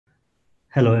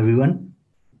Hello everyone,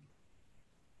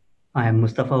 I am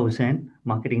Mustafa Hussain,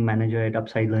 Marketing Manager at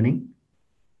Upside Learning.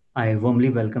 I warmly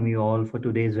welcome you all for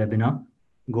today's webinar,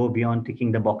 Go Beyond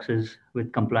Ticking the Boxes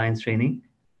with Compliance Training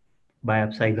by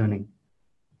Upside Learning.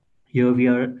 Here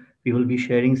we will be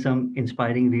sharing some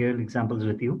inspiring real examples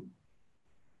with you.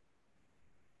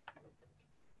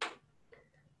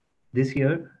 This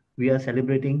year, we are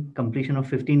celebrating completion of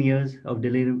 15 years of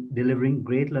delivering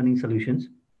great learning solutions.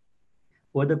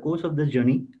 Over the course of this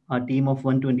journey, our team of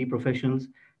 120 professionals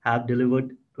have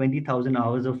delivered 20,000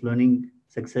 hours of learning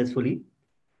successfully,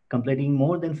 completing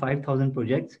more than 5,000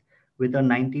 projects with a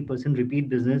 90% repeat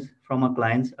business from our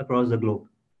clients across the globe.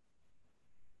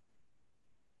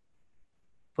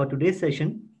 For today's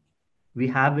session, we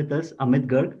have with us Amit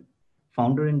Garg,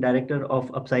 founder and director of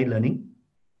Upside Learning.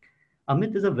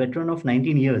 Amit is a veteran of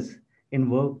 19 years in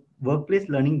workplace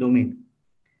learning domain.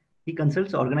 He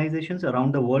consults organizations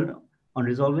around the world on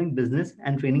resolving business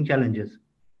and training challenges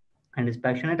and is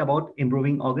passionate about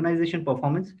improving organization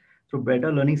performance through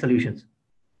better learning solutions.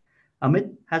 Amit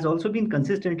has also been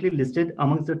consistently listed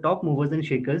amongst the top movers and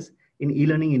shakers in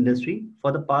e-learning industry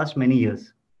for the past many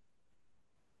years.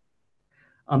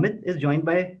 Amit is joined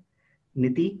by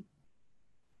Neeti,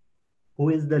 who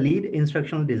is the lead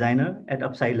instructional designer at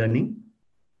Upside Learning.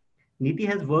 Neeti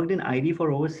has worked in ID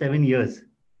for over 7 years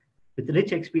with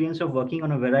rich experience of working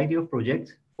on a variety of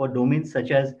projects for domains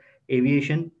such as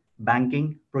aviation,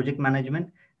 banking, project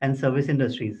management, and service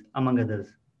industries, among others.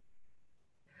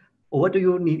 Over to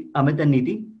you, Amit and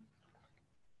Neeti.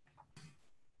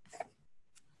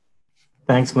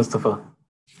 Thanks, Mustafa.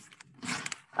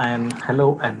 And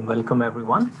hello and welcome,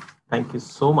 everyone. Thank you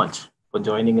so much for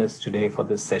joining us today for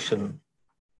this session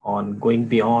on going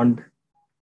beyond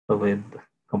with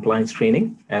compliance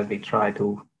training as we try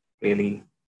to really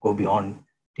go beyond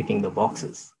ticking the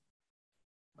boxes.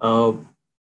 I'll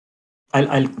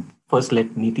first let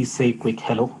Neeti say a quick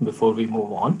hello before we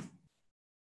move on.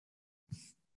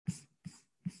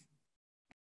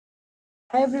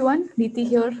 Hi everyone, Neeti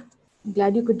here.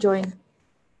 Glad you could join.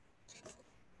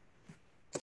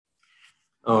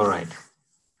 All right.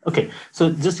 Okay,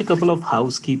 so just a couple of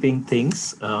housekeeping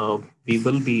things. We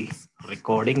will be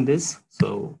recording this,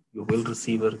 so you will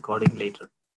receive a recording later.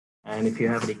 And if you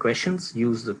have any questions,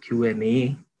 use the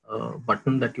Q&A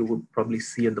button that you would probably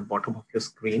see at the bottom of your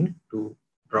screen to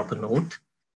drop a note.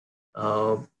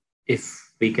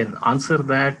 If we can answer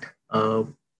that,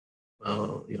 through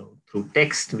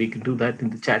text, we can do that in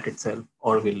the chat itself,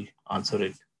 or we'll answer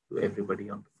it to everybody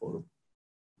on the forum.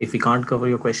 If we can't cover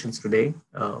your questions today,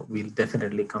 we'll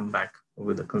definitely come back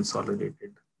with the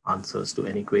consolidated answers to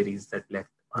any queries that left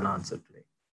unanswered today.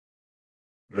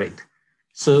 Great.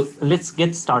 So let's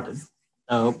get started.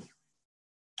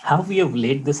 How we have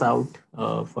laid this out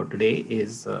for today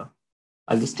is,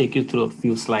 I'll just take you through a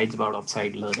few slides about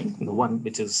Upside Learning. The one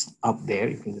which is up there,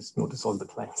 you can just notice all the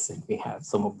clients that we have,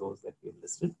 some of those that we've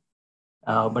listed.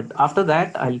 But after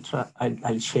that,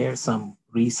 I'll share some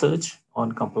research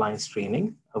on compliance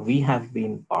training we have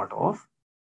been part of,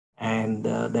 and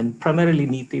then primarily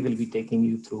Neeti will be taking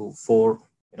you through 4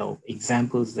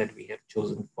 examples that we have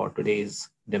chosen for today's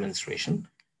demonstration.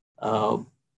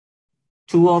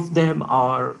 2 of them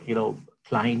are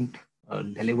client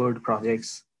delivered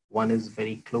projects. One is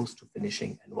very close to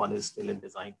finishing, and one is still in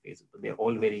design phase. But they're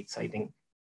all very exciting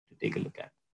to take a look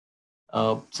at.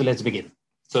 So let's begin.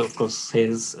 So of course,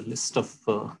 here's a list of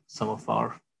some of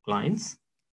our clients.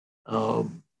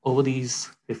 Over these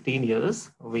 15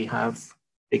 years, we have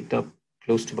picked up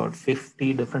close to about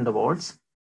 50 different awards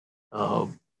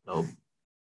from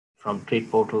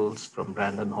trade portals, from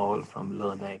Brandon Hall, from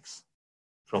LearnX,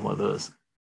 from others.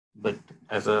 But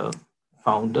as a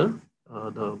founder,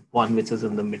 the one which is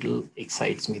in the middle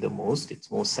excites me the most.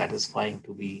 It's most satisfying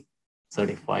to be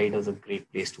certified as a great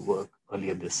place to work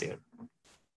earlier this year.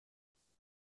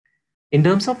 In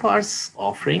terms of our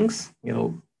offerings,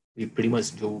 we pretty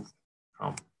much do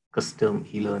from custom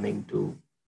e-learning to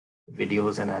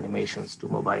videos and animations to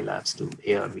mobile apps to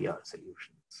AR, VR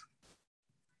solutions.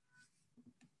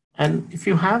 And if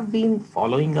you have been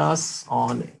following us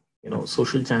on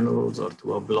social channels or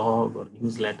through a blog or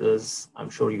newsletters, I'm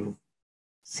sure you've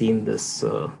seen this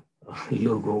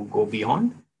logo, Go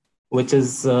Beyond, which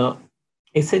is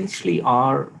essentially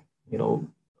our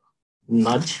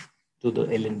nudge to the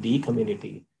L&D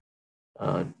community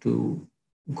to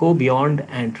go beyond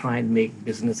and try and make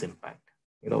business impact.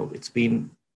 It's been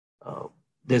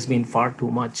there's been far too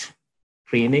much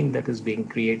training that is being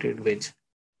created which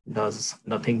does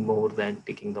nothing more than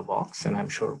ticking the box, and I'm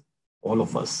sure all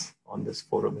of us on this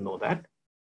forum know that.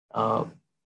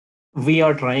 We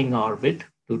are trying our bit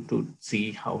to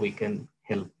see how we can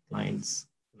help clients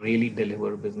really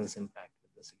deliver business impact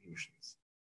with the solutions.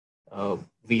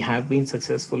 We have been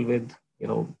successful with,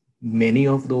 many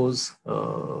of those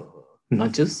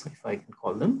nudges, if I can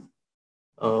call them,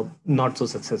 not so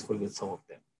successful with some of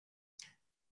them.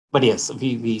 But yes,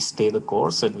 we stay the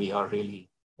course, and we are really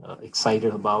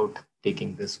excited about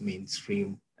taking this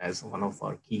mainstream as one of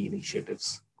our key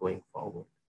initiatives going forward.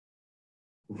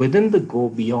 Within the Go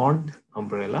Beyond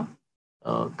umbrella,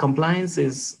 compliance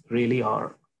is really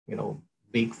our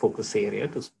big focus area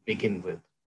to begin with.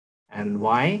 And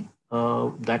why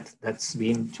that's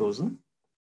been chosen?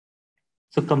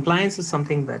 So compliance is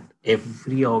something that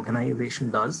every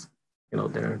organization does.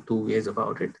 There are two ways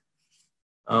about it.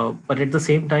 But at the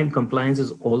same time, compliance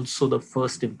is also the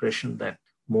first impression that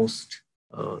most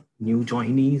new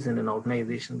joinees in an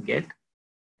organization get.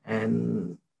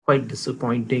 And quite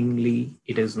disappointingly,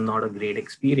 it is not a great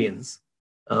experience,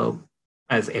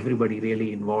 as everybody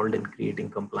really involved in creating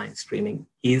compliance training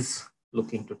is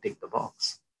looking to tick the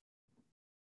box.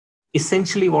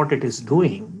 Essentially, what it is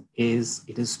doing is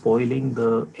it is spoiling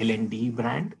the L&D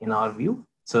brand in our view.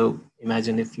 So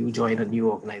imagine if you join a new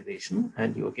organization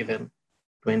and you're given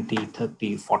 20,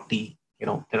 30, 40,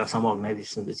 there are some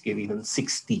organizations which give even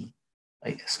 60,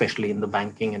 especially in the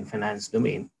banking and finance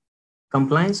domain,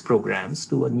 compliance programs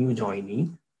to a new joinee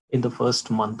in the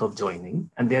first month of joining.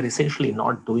 And they're essentially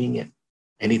not doing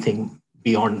anything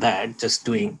beyond that, just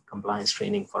doing compliance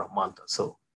training for a month or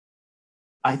so.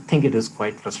 I think it is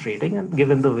quite frustrating. And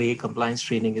given the way compliance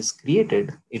training is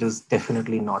created, it is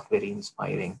definitely not very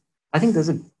inspiring. I think there's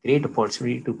a great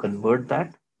opportunity to convert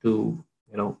that to,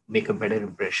 make a better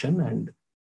impression and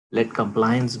let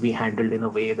compliance be handled in a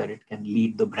way that it can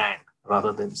lead the brand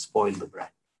rather than spoil the brand.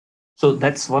 So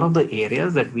that's one of the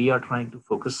areas that we are trying to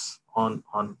focus on,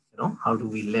 how do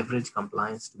we leverage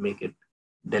compliance to make it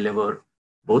deliver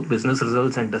both business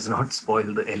results and does not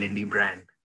spoil the L&D brand.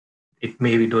 It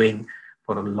may be doing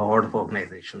for a lot of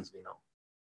organizations, we know.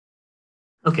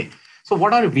 Okay, so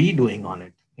what are we doing on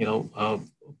it?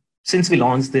 Since we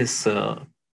launched this,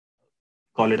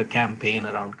 call it a campaign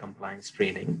around compliance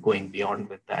training, going beyond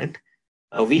with that,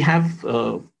 we have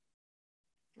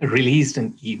released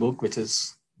an ebook which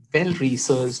is well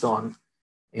researched on,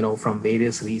 from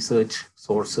various research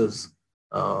sources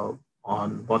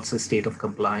on what's the state of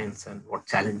compliance and what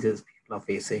challenges people are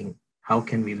facing, how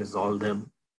can we resolve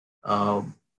them.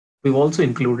 We've also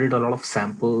included a lot of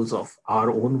samples of our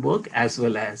own work as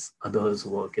well as others'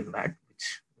 work in that,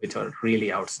 which are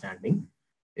really outstanding.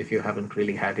 If you haven't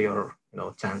really had your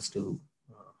chance to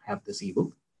have this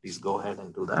ebook, please go ahead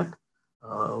and do that.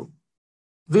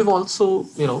 We've also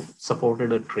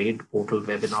supported a trade portal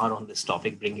webinar on this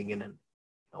topic, bringing in an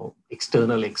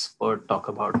external expert talk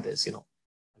about this,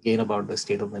 again about the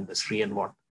state of the industry and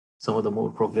what some of the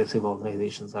more progressive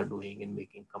organizations are doing in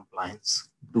making compliance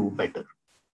do better.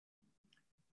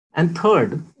 And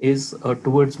third is a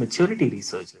towards maturity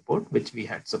research report, which we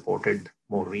had supported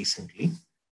more recently,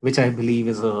 which I believe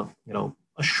is a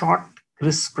short,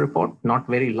 crisp report, not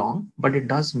very long, but it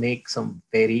does make some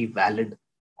very valid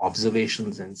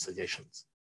observations and suggestions.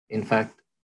 In fact,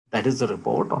 that is the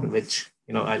report on which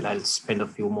I'll spend a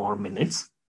few more minutes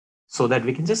so that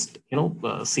we can just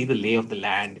see the lay of the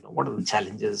land. What are the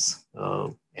challenges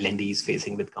L&D is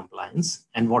facing with compliance,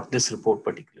 and what this report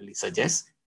particularly suggests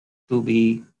to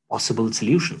be possible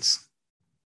solutions.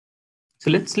 So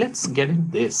let's get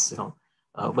into this.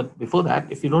 But before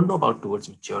that, if you don't know about Towards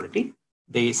Maturity,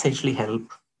 they essentially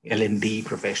help L&D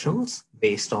professionals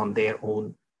based on their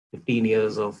own 15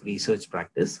 years of research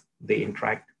practice. They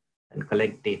interact and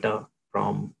collect data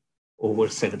from over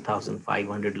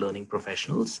 7,500 learning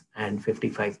professionals and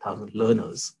 55,000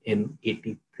 learners in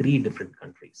 83 different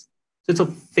countries. So it's a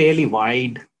fairly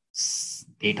wide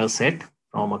data set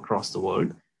from across the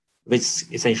world, which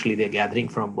essentially they're gathering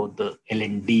from both the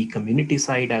L&D community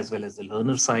side as well as the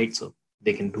learner side. So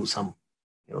they can do some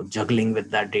juggling with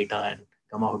that data and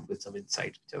come out with some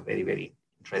insights, which are very, very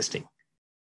interesting.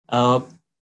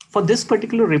 For this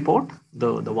particular report,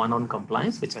 the one on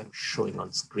compliance, which I'm showing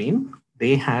on screen,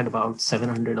 they had about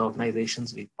 700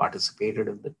 organizations. We participated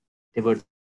in the Towards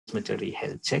Maturity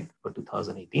Health Check for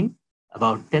 2018.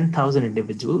 About 10,000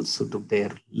 individuals who took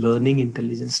their learning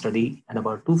intelligence study, and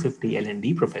about 250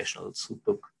 L&D professionals who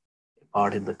took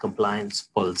part in the compliance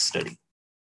pulse study.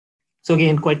 So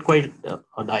again, quite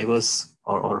a diverse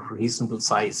or reasonable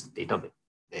sized database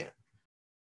there.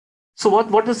 So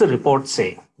what does the report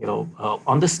say?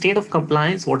 On the state of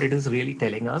compliance, what it is really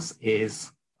telling us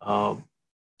is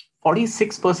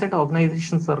 46% of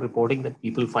organizations are reporting that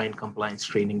people find compliance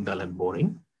training dull and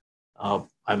boring.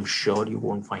 I'm sure you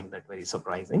won't find that very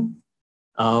surprising.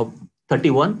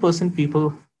 31%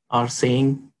 people are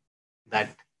saying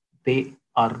that they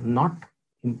are not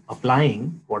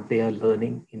applying what they are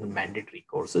learning in the mandatory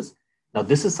courses. Now,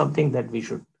 this is something that we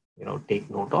should, take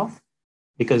note of,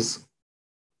 because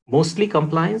mostly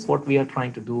compliance, what we are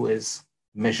trying to do is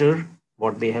measure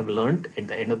what they have learned at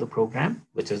the end of the program,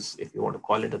 which is, if you want to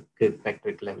call it, a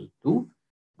Kirkpatrick level 2.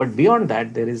 But beyond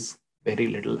that, there is very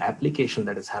little application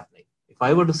that is happening. If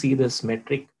I were to see this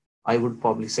metric, I would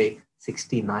probably say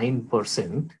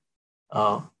 69%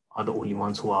 are the only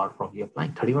ones who are probably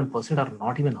applying. 31% are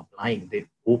not even applying. They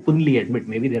openly admit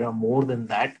maybe there are more than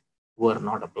that who are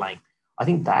not applying. I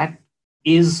think that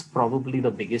is probably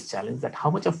the biggest challenge, that how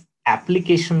much of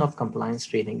application of compliance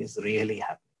training is really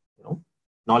happening.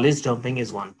 Knowledge dumping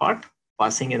is one part,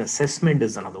 passing an assessment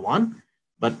is another one,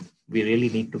 but we really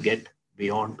need to get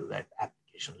beyond to that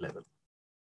application level.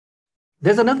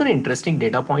 There's another interesting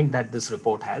data point that this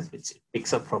report has, which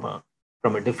picks up from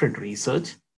a different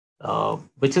research,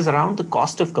 which is around the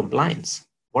cost of compliance.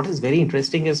 What is very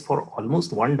interesting is, for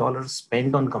almost $1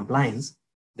 spent on compliance,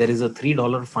 there is a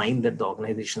 $3 fine that the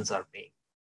organizations are paying.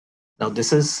 Now,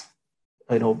 this is,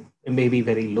 it may be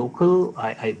very local.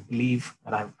 I believe,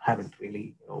 and I haven't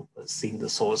really seen the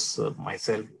source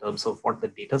myself in terms of what the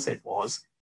data set was,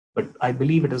 but I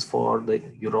believe it is for the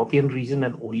European region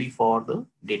and only for the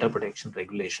data protection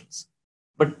regulations.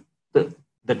 But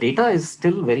the data is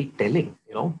still very telling.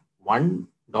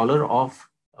 $1 of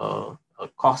a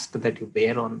cost that you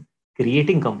bear on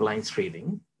creating compliance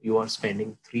training, you are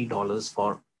spending $3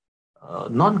 for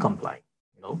non-complying.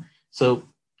 So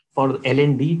for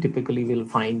L&D, typically we'll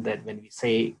find that when we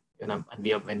say,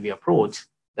 when we approach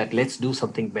that, let's do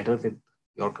something better with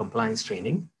your compliance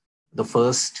training, the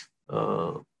first,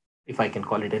 if I can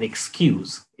call it an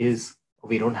excuse, is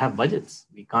we don't have budgets.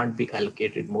 We can't be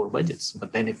allocated more budgets.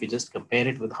 But then if you just compare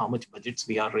it with how much budgets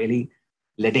we are really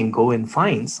letting go in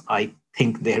fines, I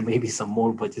think there may be some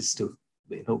more budgets to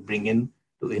bring in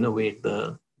to innovate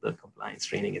the compliance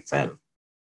training itself.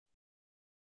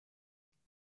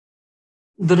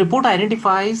 The report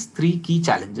identifies 3 key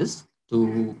challenges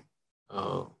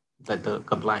that the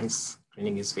compliance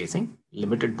training is facing: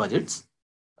 limited budgets,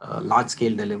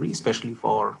 large-scale delivery, especially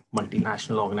for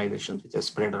multinational organizations which are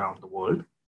spread around the world,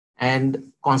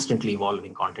 and constantly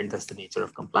evolving content. That's the nature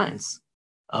of compliance.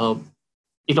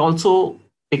 It also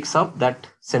picks up that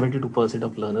 72%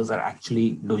 of learners are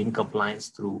actually doing compliance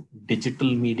through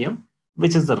digital medium,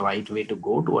 which is the right way to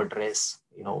go to address,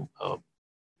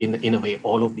 in a way,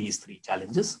 all of these 3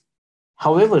 challenges.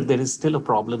 However, there is still a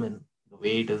problem in the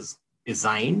way it is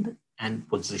designed and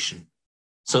positioned.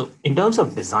 So in terms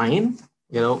of design,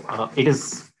 it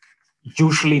is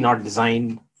usually not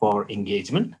designed for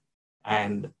engagement.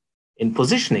 And in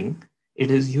positioning, it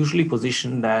is usually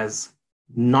positioned as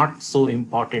not so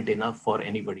important enough for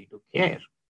anybody to care.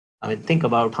 I mean, think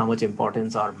about how much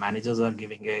importance our managers are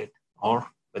giving it, or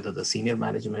whether the senior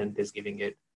management is giving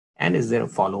it, and is there a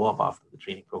follow-up after the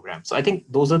training program. So I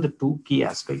think those are the 2 key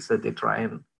aspects that they try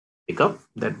and pick up,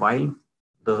 that while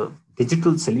the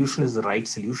digital solution is the right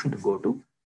solution to go to,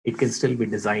 it can still be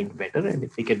designed better. And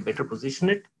if we can better position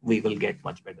it, we will get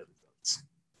much better results.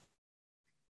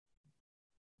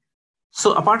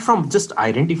 So apart from just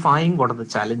identifying what are the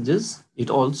challenges, it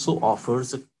also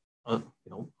offers a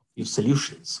few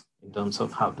solutions in terms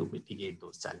of how to mitigate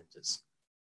those challenges.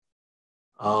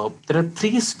 There are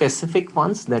 3 specific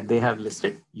ones that they have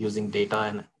listed: using data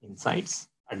and insights,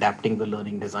 adapting the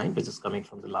learning design, which is coming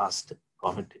from the last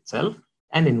comment itself,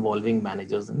 and involving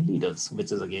managers and leaders,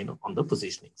 which is again on the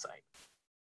positioning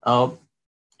side.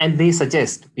 And they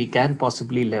suggest we can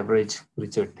possibly leverage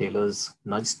Richard Thaler's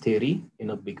nudge theory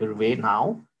in a bigger way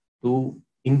now to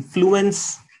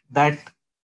influence that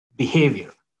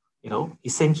behavior.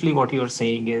 Essentially what you're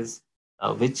saying is,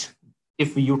 which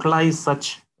if we utilize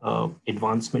such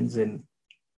advancements in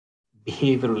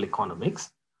behavioral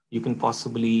economics, you can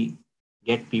possibly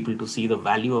get people to see the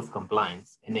value of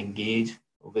compliance and engage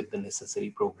with the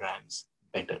necessary programs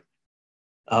better.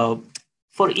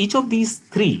 For each of these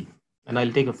 3, and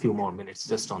I'll take a few more minutes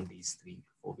just on these 3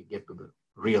 before we get to the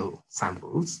real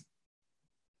samples.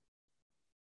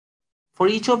 For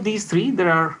each of these 3,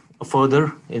 there are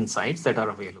further insights that are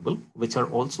available, which are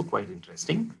also quite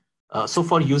interesting. So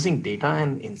for using data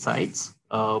and insights,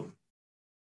 only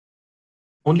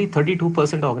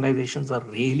 32% organizations are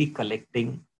really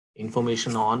collecting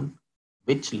information on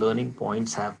which learning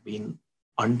points have been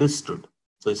understood.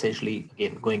 So essentially,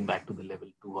 again, going back to the level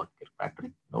 2 on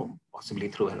Kirkpatrick, possibly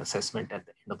through an assessment at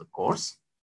the end of the course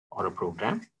or a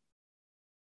program.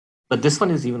 But this one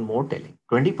is even more telling.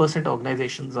 20%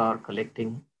 organizations are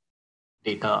collecting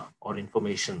data or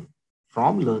information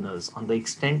from learners on the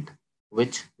extent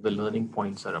which the learning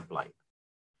points are applied.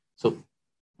 So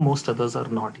most others are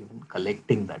not even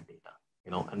collecting that data,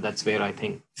 and that's where I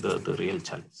think the real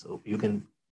challenge. So you can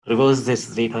reverse this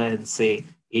data and say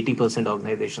 80%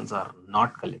 organizations are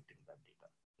not collecting that data.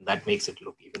 That makes it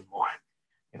look even more,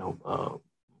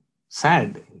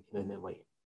 sad in a way.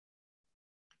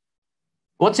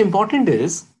 What's important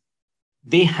is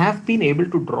they have been able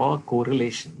to draw a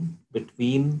correlation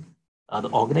between the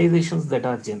organizations that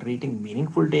are generating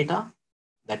meaningful data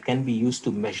that can be used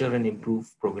to measure and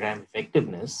improve program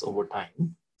effectiveness over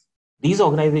time. These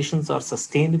organizations are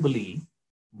sustainably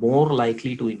more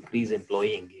likely to increase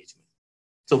employee engagement.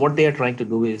 So what they are trying to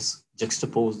do is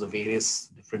juxtapose the various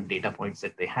different data points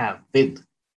that they have with,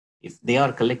 if they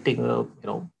are collecting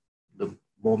the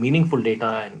more meaningful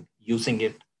data and using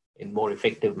it in more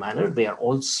effective manner, they are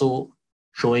also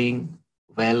showing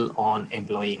well on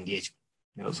employee engagement.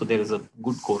 So there is a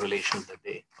good correlation that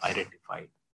they identified.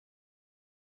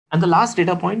 And the last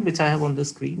data point which I have on the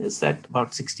screen is that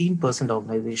about 16%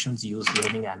 organizations use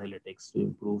learning analytics to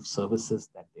improve services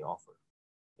that they offer.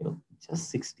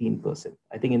 Just 16%.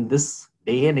 I think in this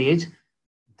day and age,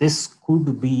 this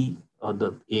could be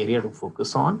the area to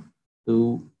focus on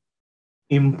to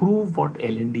improve what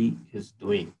L&D is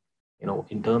doing,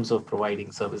 in terms of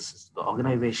providing services to the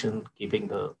organization, keeping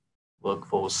the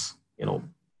workforce,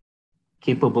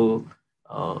 capable,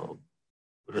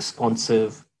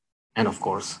 responsive, and of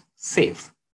course,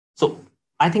 safe. So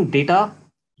I think data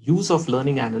use of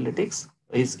learning analytics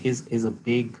is a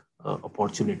big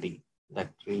opportunity that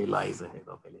really lies ahead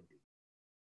of L&D.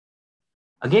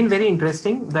 Again, very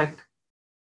interesting that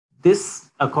this,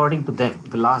 according to them,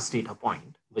 the last data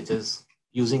point, which is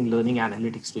using learning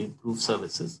analytics to improve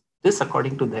services, this,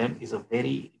 according to them, is a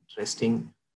very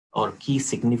interesting or key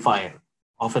signifier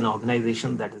of an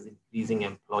organization that is increasing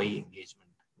employee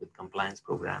engagement with compliance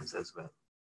programs as well.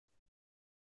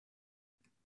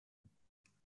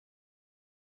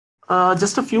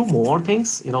 Just a few more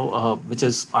things, which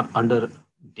is under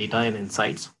data and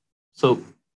insights. So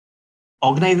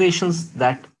organizations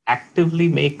that actively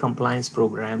make compliance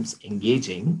programs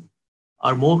engaging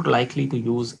are more likely to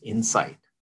use insight,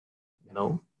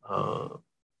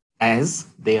 as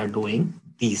they are doing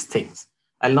these things.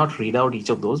 I'll not read out each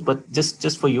of those, but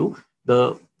just for you,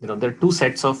 there are two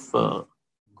sets of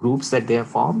groups that they have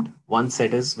formed. One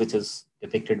set which is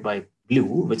depicted by blue,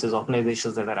 which is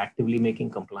organizations that are actively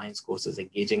making compliance courses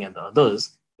engaging, and the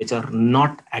others which are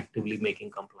not actively making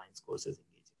compliance courses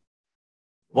engaging.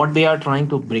 What they are trying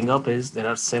to bring up is there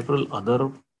are several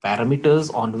other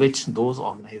parameters on which those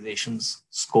organizations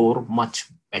score much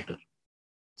better.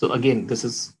 So again, this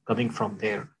is coming from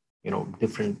their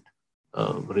different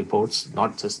reports,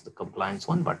 not just the compliance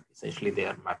one, but essentially they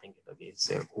are mapping it against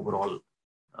their overall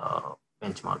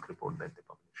benchmark report that they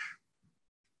publish.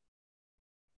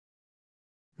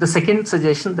 The second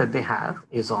suggestion that they have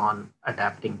is on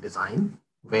adapting design,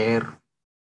 where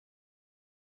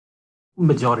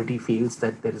majority feels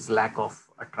that there is lack of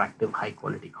attractive high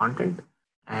quality content,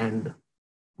 and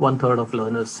 1/3 of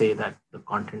learners say that the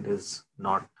content is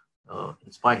not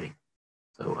inspiring.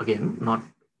 So again, not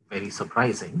very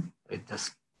surprising. It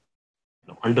just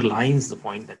underlines the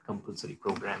point that compulsory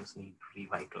programs need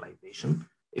revitalization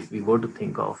if we were to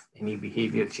think of any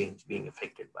behavior change being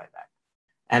affected by that.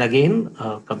 And again,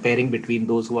 comparing between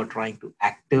those who are trying to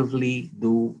actively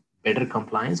do better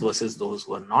compliance versus those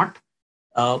who are not,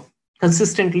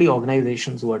 consistently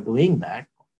organizations who are doing that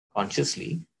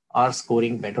consciously are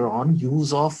scoring better on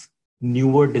use of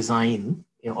newer design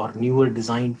or newer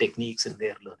design techniques in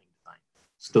their learning design,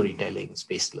 storytelling,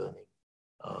 spaced learning,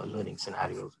 learning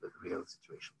scenarios with real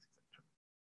situations, etc.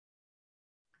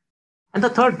 And the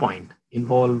third point,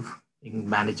 involving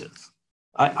managers.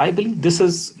 I believe this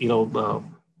is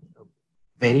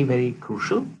very, very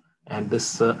crucial, and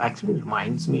this actually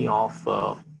reminds me of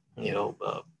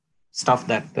stuff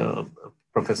that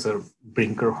Professor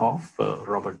Brinkerhoff,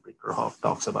 Robert Brinkerhoff,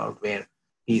 talks about, where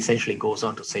he essentially goes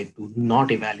on to say, do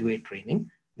not evaluate training,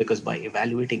 because by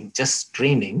evaluating just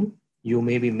training, you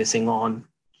may be missing on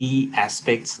key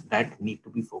aspects that need to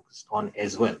be focused on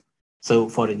as well. So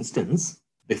for instance,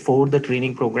 before the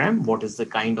training program, what is the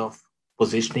kind of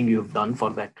positioning you've done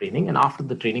for that training? And after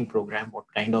the training program, what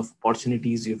kind of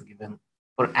opportunities you've given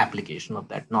for application of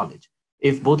that knowledge?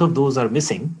 If both of those are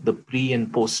missing, the pre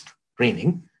and post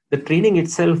training, the training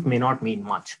itself may not mean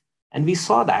much. And we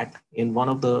saw that in one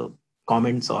of the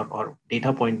comments or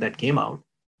data point that came out.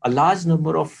 A large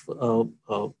number of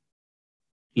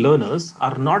learners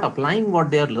are not applying what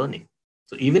they are learning.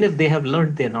 So even if they have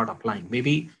learned, they're not applying.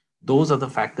 Maybe those are the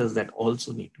factors that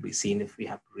also need to be seen if we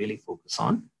have to really focus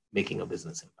on making a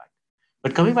business impact.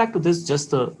 But coming back to this,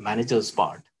 just the managers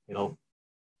part,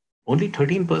 only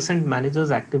 13%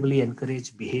 managers actively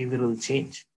encourage behavioral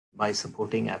change by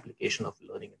supporting application of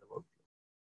learning in the workplace.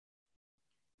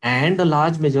 And a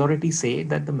large majority say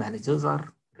that the managers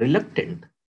are reluctant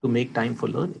to make time for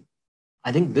learning.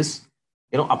 I think this,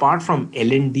 apart from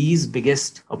L&D's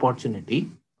biggest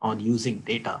opportunity on using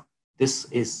data, this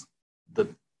is the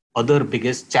other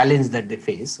biggest challenge that they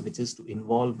face, which is to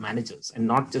involve managers, and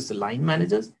not just the line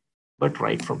managers, but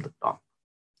right from the top.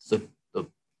 So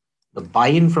the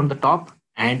buy-in from the top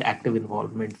and active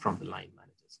involvement from the line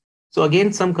managers. So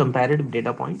again, some comparative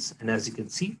data points, and as you can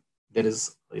see, there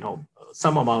is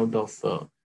some amount of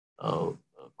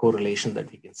correlation that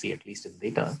we can see, at least in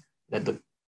data, that the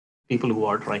people who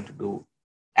are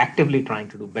actively trying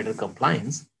to do better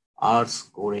compliance are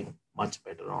scoring much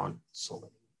better on so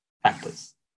many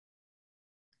factors.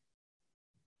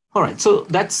 All right, so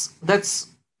that's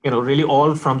really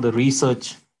all from the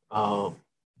research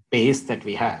base that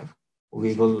we have.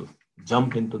 We will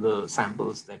jump into the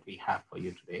samples that we have for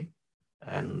you today,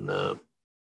 and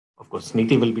of course,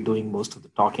 Neeti will be doing most of the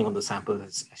talking on the samples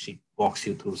as she walks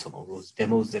you through some of those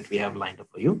demos that we have lined up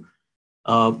for you.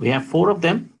 We have 4 of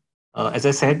them. As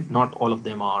I said, not all of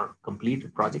them are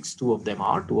completed projects. 2 of them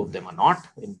are not,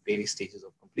 in various stages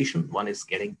of completion. One is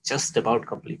getting just about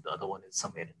complete. The other one is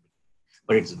somewhere in between.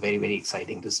 But it's very, very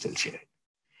exciting to still share it.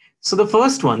 So the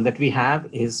first one that we have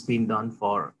is being done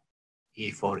for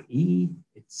A4E.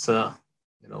 It's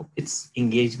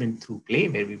engagement through play,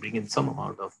 where we bring in some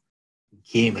amount of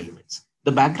game elements.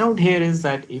 The background here is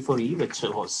that A4E, which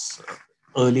was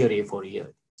earlier A4E,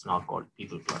 it's now called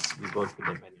People Plus. We worked with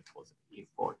them when it was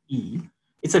A4E.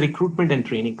 It's a recruitment and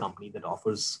training company that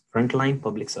offers frontline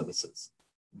public services.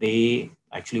 They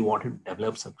actually wanted to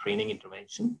develop some training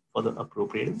intervention for the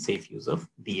appropriate and safe use of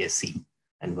DSC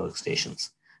and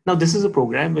workstations. Now, this is a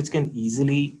program which can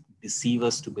easily deceive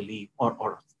us to believe,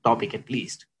 or topic at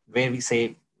least, where we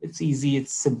say it's easy,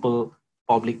 it's simple,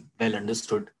 public, well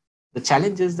understood. The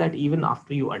challenge is that even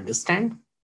after you understand,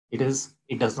 it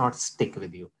does not stick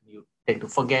with you. You tend to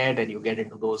forget, and you get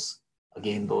into those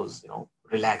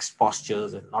relaxed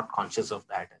postures and not conscious of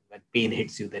that. And when pain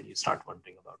hits you, then you start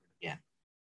wondering about it again.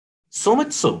 So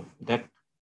much so that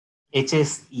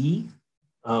HSE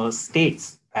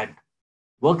states that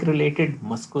work-related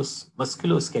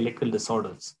musculoskeletal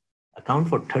disorders account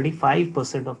for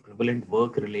 35% of prevalent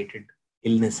work-related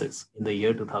illnesses in the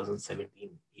year 2017-18.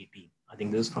 I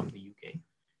think this is from the UK.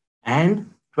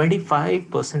 And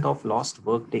 25% of lost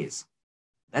work days.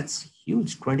 That's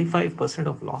huge. 25%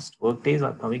 of lost work days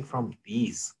are coming from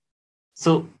these.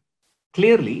 So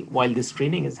clearly, while this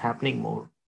training is happening more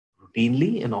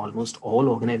routinely in almost all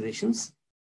organizations,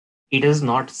 it is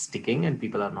not sticking and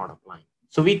people are not applying.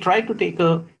 So we try to take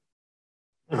a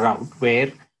route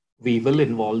where we will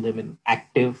involve them in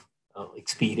active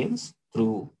experience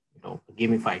through a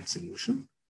gamified solution.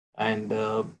 And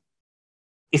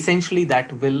essentially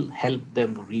that will help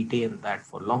them retain that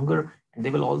for longer, and they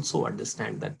will also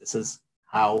understand that this is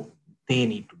how they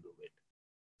need to do it.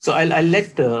 So I'll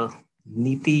let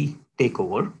Neeti take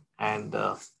over and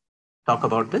talk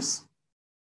about this.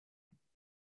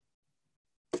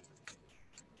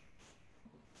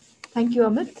 Thank you,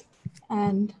 Amit.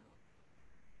 And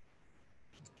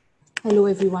hello,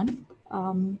 everyone.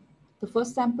 The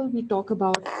first sample we talk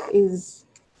about is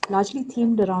largely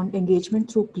themed around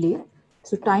engagement through play.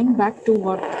 So tying back to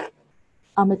what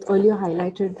Amit earlier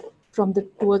highlighted from the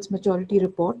Towards Maturity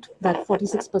report, that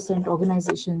 46%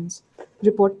 organizations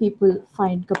report people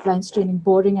find compliance training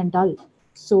boring and dull.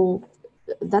 So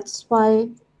that's why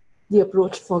the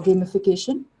approach for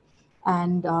gamification.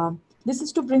 And this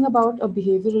is to bring about a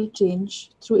behavioral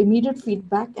change through immediate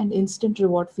feedback and instant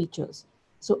reward features.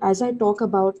 So as I talk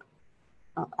about,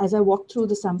 as I walk through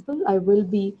the sample, I will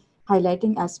be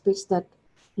highlighting aspects that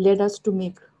led us to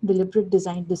make deliberate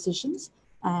design decisions.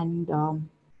 And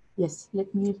yes,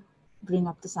 let me bring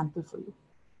up the sample for you.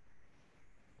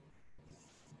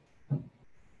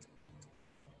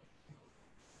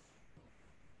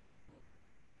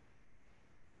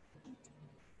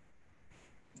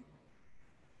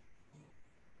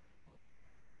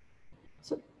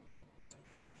 So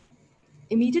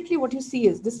immediately what you see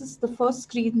is, this is the first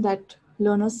screen that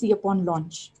learners see upon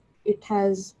launch. It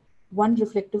has one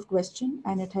reflective question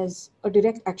and it has a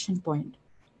direct action point.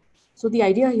 So the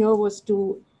idea here was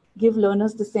to give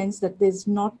learners the sense that this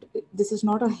is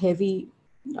not a heavy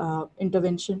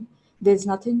intervention. There's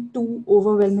nothing too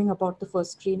overwhelming about the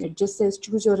first screen. It just says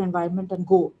choose your environment and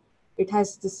go. It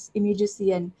has this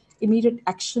immediacy and immediate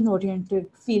action oriented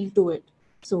feel to it.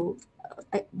 So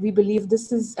we believe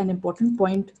this is an important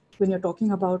point when you're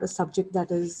talking about a subject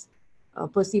that is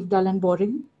perceived dull and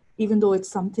boring, even though it's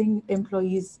something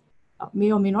employees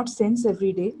may or may not sense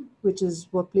every day, which is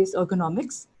workplace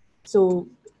ergonomics. So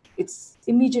it's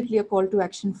immediately a call to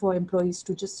action for employees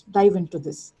to just dive into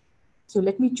this. So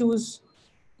let me choose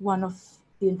one of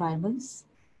the environments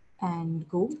and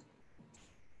go.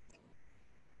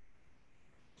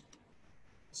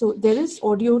 So there is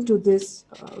audio to this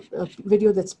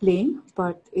video that's playing,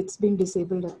 but it's being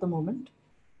disabled at the moment.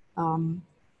 The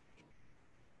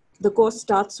course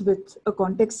starts with a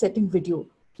context setting video.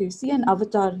 So you see an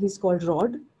avatar, he's called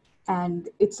Rod, and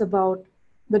it's about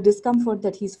the discomfort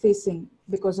that he's facing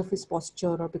because of his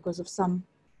posture or because of some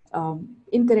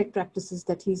incorrect practices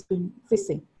that he's been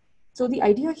facing. So the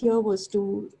idea here was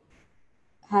to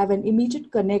have an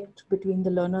immediate connect between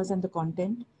the learners and the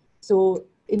content. So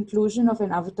inclusion of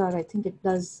an avatar, I think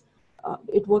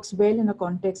it works well in a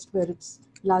context where it's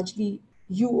largely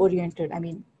you oriented, I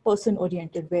mean, person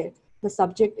oriented, where the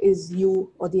subject is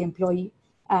you or the employee,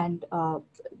 and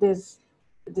there's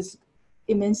this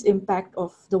immense impact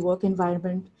of the work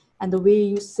environment and the way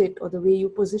you sit or the way you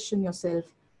position yourself,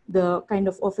 the kind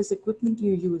of office equipment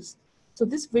you use. So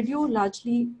this video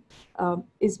largely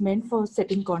is meant for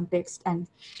setting context. And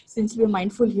since we're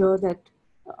mindful here that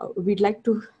we'd like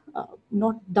to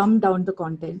not dumb down the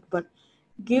content, but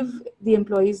give the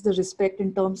employees the respect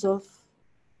in terms of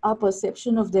our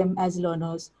perception of them as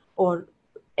learners or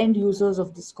end users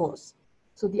of this course.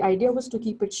 So the idea was to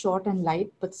keep it short and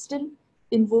light, but still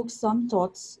invoke some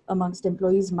thoughts amongst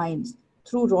employees' minds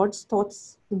through Rod's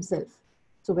thoughts himself.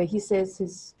 So where he says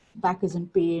his back is in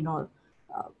pain, or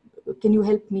can you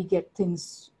help me get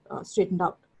things straightened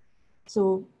out?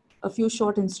 So a few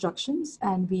short instructions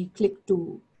and we click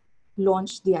to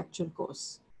launch the actual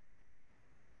course.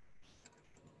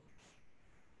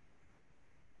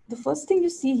 The first thing you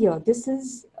see here, this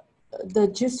is the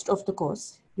gist of the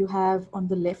course. You have on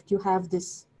the left, you have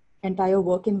this entire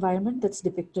work environment that's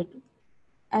depicted.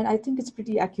 And I think it's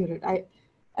pretty accurate.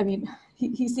 I mean,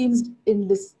 he seems in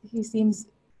this, he's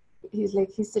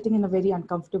sitting in a very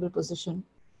uncomfortable position.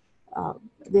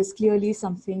 There's clearly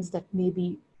some things that may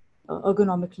be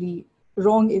ergonomically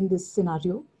wrong in this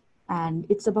scenario. And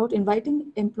it's about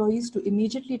inviting employees to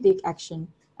immediately take action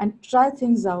and try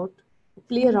things out,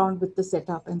 play around with the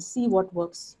setup and see what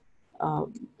works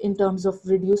in terms of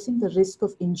reducing the risk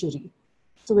of injury.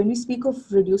 So when we speak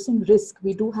of reducing risk,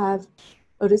 we do have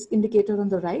a risk indicator on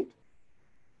the right.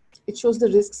 It shows the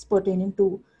risks pertaining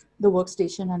to the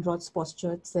workstation and Rod's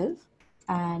posture itself.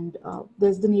 And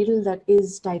there's the needle that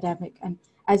is dynamic. And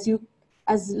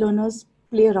as learners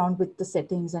play around with the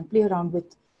settings and play around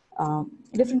with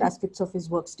different aspects of his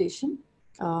workstation,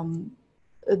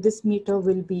 this meter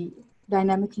will be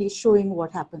dynamically showing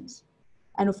what happens.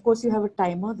 And of course, you have a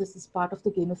timer. This is part of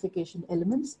the gamification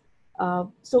elements.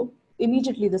 So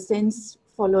immediately the sense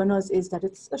for learners is that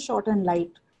it's a short and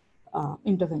light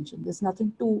intervention. There's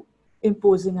nothing too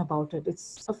imposing about it.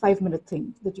 It's a 5-minute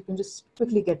thing that you can just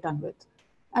quickly get done with.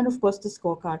 And of course, the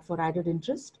scorecard for added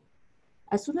interest.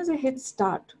 As soon as I hit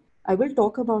start, I will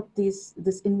talk about this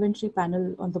inventory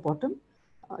panel on the bottom.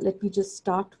 Let me just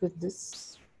start with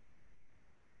this.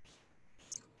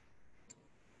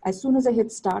 As soon as I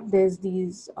hit start, there's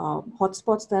these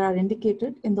hotspots that are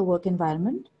indicated in the work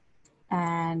environment.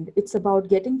 And it's about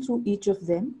getting through each of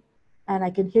them. And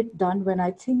I can hit done when I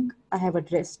think I have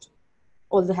addressed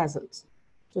all the hazards.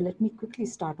 So let me quickly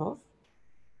start off.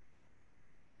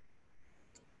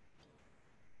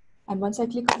 And once I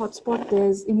click a hotspot,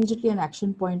 there's immediately an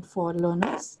action point for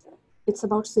learners. It's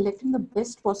about selecting the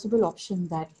best possible option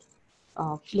that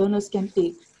learners can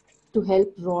take to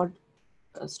help Rod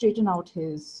straighten out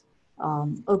his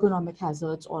ergonomic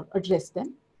hazards or address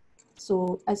them.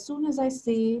 So as soon as I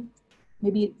say,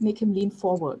 maybe make him lean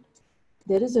forward,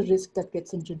 there is a risk that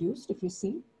gets introduced. If you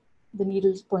see, the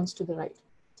needle points to the right.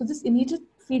 So this immediate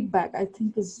feedback, I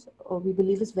think we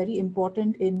believe is very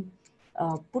important in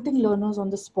putting learners on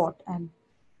the spot and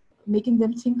making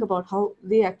them think about how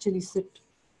they actually sit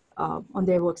on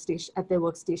their workstation, at their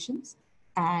workstations.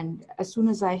 And as soon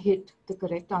as I hit the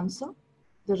correct answer,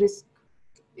 the risk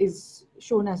is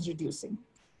shown as reducing.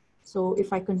 So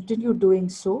if I continue doing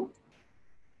so,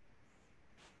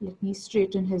 let me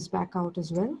straighten his back out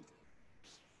as well.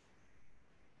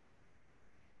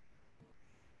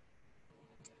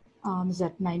 Arms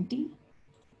at 90.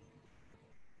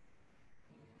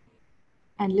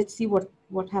 And let's see what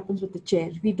happens with the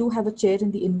chair. We do have a chair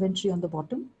in the inventory on the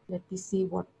bottom. Let me see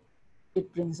what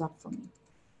it brings up for me.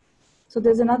 So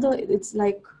there's another, it's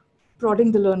like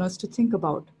prodding the learners to think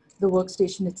about the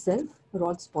workstation itself,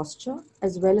 Rod's posture,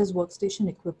 as well as workstation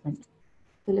equipment.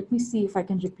 So let me see if I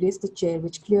can replace the chair,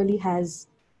 which clearly has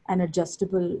an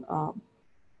adjustable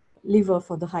lever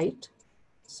for the height.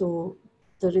 So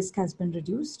the risk has been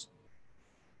reduced.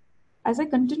 As I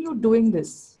continue doing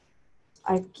this,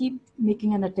 I keep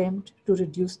making an attempt to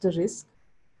reduce the risk.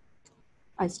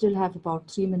 I still have about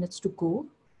 3 minutes to go.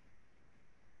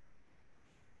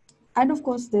 And of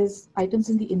course, there's items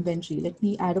in the inventory. Let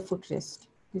me add a footrest.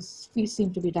 His feet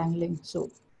seem to be dangling. So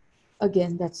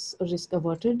again, that's a risk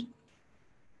averted.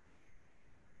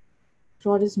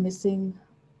 Rod is missing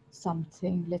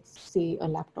something, let's say a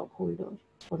laptop holder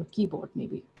or a keyboard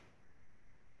maybe.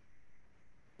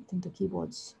 I think the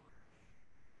keyboards.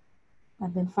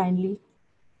 And then finally,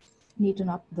 neaten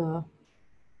up the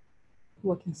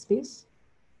working space.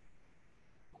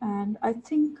 And I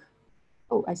think,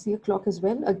 oh, I see a clock as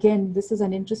well. Again, this is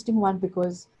an interesting one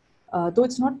because though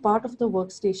it's not part of the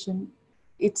workstation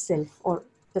itself, or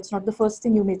that's not the first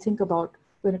thing you may think about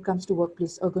when it comes to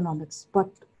workplace ergonomics, but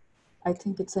I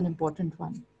think it's an important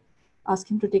one. Ask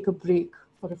him to take a break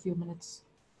for a few minutes.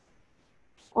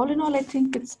 All in all, I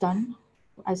think it's done.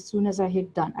 As soon as I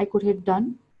hit done, I could hit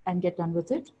done and get done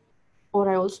with it, or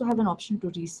I also have an option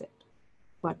to reset.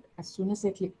 But as soon as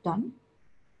I click done,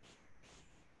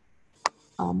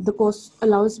 the course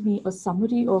allows me a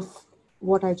summary of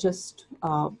what I just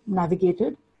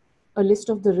navigated, a list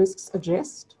of the risks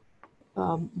addressed,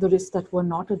 the risks that were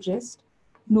not addressed,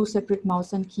 no separate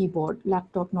mouse and keyboard,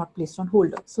 laptop not placed on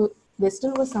holder. So there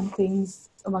still were some things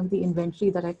among the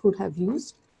inventory that I could have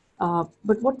used.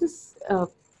 But what this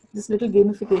little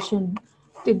gamification,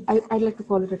 I'd like to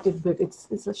call it a tidbit.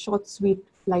 It's a short, sweet,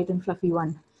 light and fluffy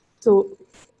one. So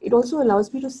it also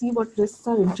allows me to see what risks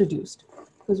are introduced.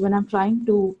 Because when I'm trying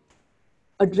to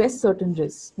address certain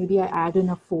risks, maybe I add in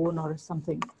a phone or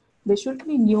something, there should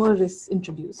be newer risks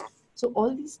introduced. So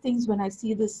all these things, when I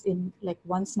see this in like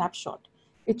one snapshot,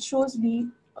 it shows me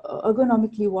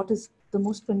ergonomically what is the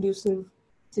most conducive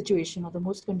situation or the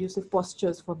most conducive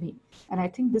postures for me. And I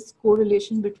think this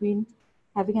correlation between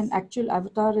having an actual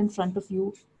avatar in front of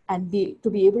you and to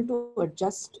be able to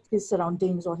adjust his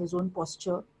surroundings or his own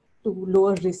posture to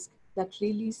lower risk, that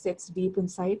really sets deep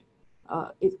inside.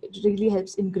 It really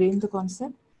helps ingrain the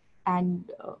concept,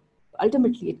 and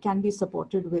ultimately it can be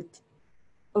supported with,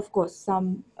 of course,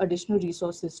 some additional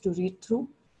resources to read through.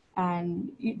 And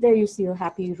there you see a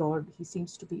happy Rod. He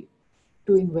seems to be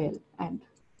doing well. And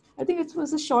I think it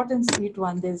was a short and sweet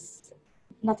one. There's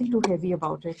nothing too heavy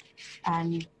about it.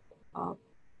 And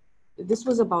this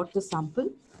was about the sample.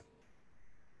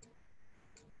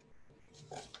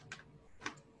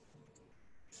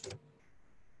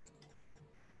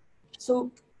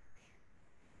 So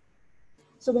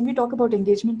when we talk about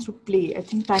engagement through play, I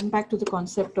think tying back to the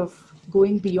concept of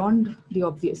going beyond the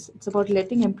obvious, it's about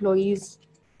letting employees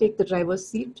take the driver's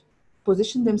seat,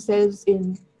 position themselves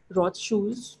in Rod's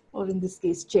shoes, or in this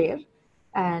case, chair,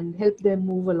 and help them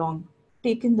move along,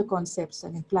 take in the concepts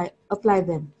and apply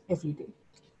them every day.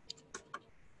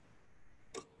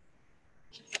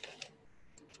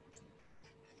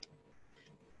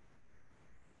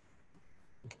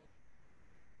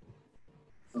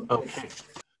 Okay,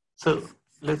 so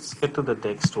let's get to the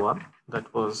next one.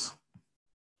 That was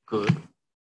good.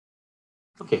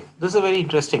 Okay, this is a very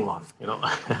interesting one,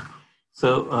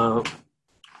 So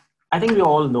I think we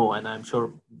all know, and I'm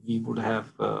sure we would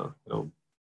have,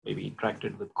 maybe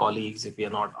interacted with colleagues if we are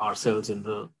not ourselves in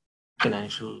the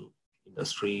financial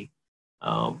industry.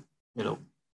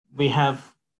 We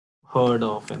have heard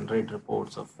of and read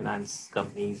reports of finance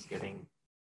companies getting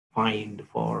fined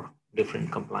for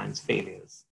different compliance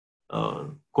failures.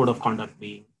 Code of conduct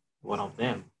being one of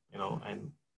them,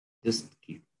 and just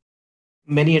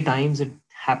many a times it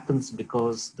happens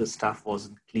because the stuff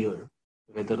wasn't clear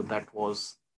whether that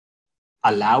was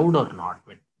allowed or not,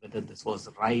 whether this was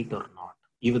right or not,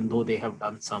 even though they have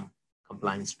done some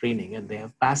compliance training and they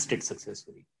have passed it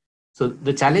successfully. So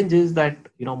the challenge is that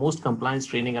most compliance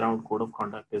training around code of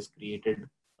conduct is created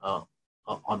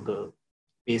on the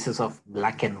basis of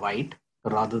black and white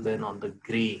rather than on the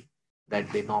gray that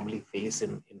they normally face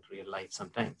in real life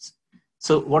sometimes.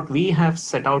 So what we have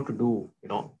set out to do,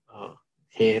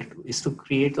 here is to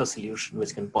create a solution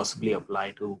which can possibly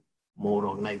apply to more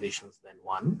organizations than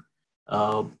one.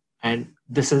 And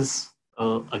this is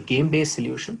a game-based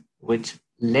solution which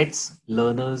lets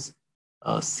learners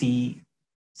see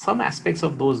some aspects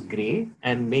of those gray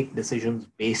and make decisions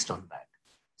based on that.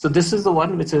 So this is the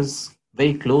one which is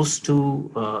very close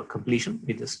to completion.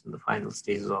 We're just in the final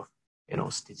stages of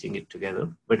stitching it together,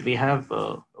 but we have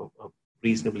a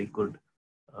reasonably good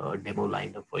demo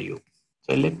lined up for you.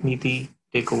 So I'll let Neeti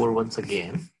take over once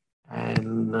again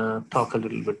and talk a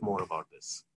little bit more about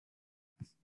this.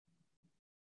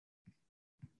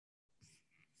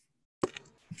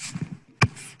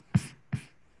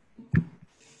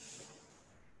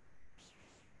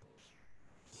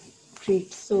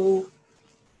 Great. So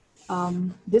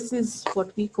this is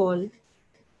what we call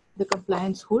the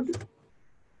compliance hood.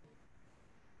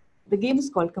 The game is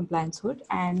called Compliance Hood.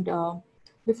 And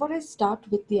before I start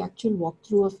with the actual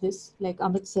walkthrough of this, like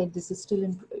Amit said, this is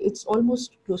still it's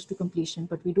almost close to completion,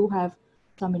 but we do have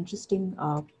some interesting,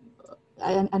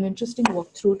 an interesting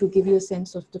walkthrough to give you a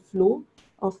sense of the flow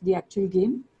of the actual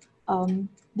game.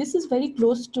 This is very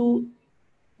close to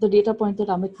the data point that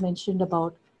Amit mentioned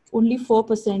about only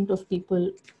 4% of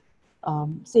people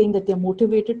saying that they're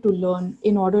motivated to learn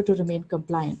in order to remain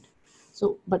compliant.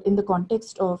 So, but in the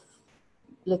context of,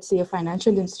 let's say, a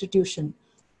financial institution,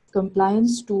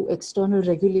 compliance to external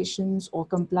regulations or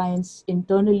compliance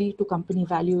internally to company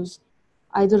values,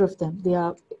 either of them, they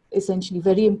are essentially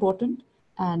very important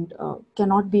and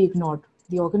cannot be ignored.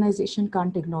 The organization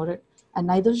can't ignore it, and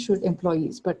neither should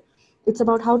employees. But it's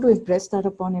about how to impress that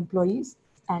upon employees,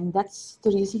 and that's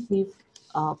the reason we've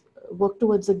worked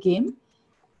towards a game.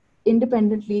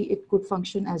 Independently, it could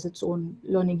function as its own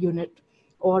learning unit,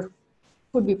 or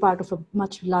could be part of a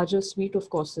much larger suite of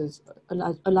courses,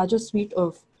 a larger suite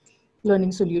of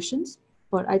learning solutions.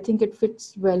 But I think it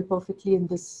fits well perfectly in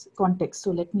this context.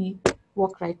 So let me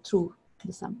walk right through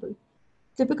the sample.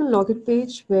 Typical login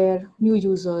page where new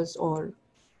users or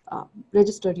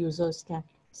registered users can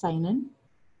sign in.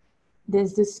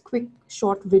 There's this quick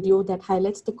short video that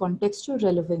highlights the contextual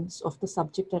relevance of the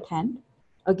subject at hand.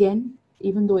 Again,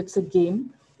 even though it's a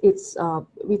game,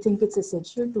 we think it's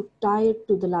essential to tie it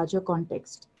to the larger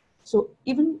context. So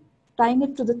even tying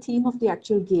it to the theme of the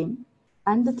actual game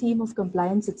and the theme of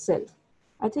compliance itself,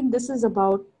 I think this is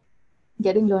about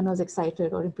getting learners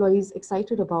excited or employees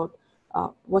excited about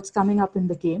what's coming up in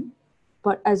the game,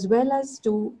 but as well as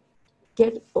to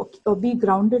get or be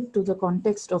grounded to the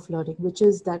context of learning, which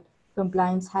is that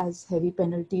compliance has heavy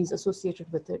penalties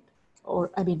associated with it, or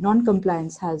I mean,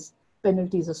 non-compliance has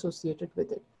penalties associated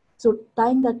with it. So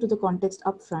tying that to the context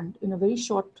upfront in a very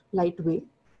short, light way,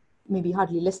 maybe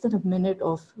hardly less than a minute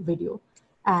of video,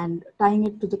 and tying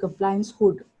it to the compliance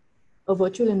hood, a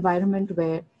virtual environment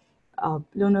where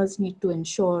learners need to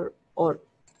ensure or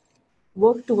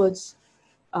work towards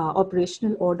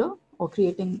operational order or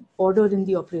creating order in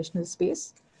the operational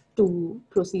space to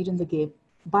proceed in the game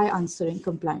by answering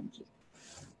compliantly.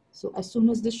 So as soon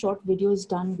as this short video is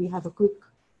done, we have a quick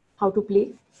how to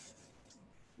play.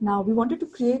 Now we wanted to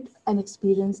create an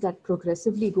experience that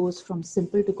progressively goes from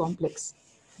simple to complex.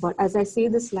 But as I say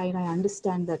this line, I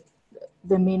understand that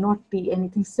there may not be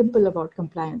anything simple about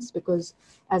compliance because,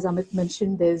 as Amit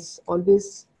mentioned, there's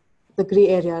always the gray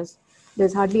areas.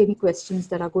 There's hardly any questions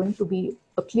that are going to be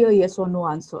a clear yes or no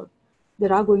answer.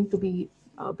 There are going to be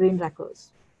brain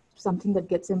rackers, something that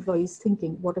gets employees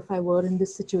thinking, what if I were in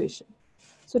this situation?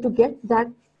 So to get that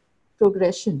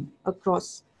progression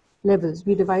across levels,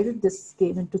 we divided this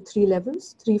game into 3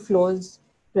 levels, 3 floors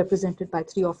represented by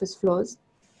 3 office floors,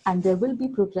 and there will be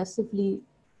progressively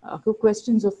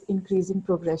questions of increasing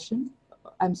progression,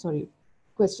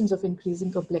 questions of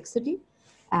increasing complexity,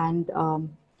 and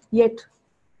yet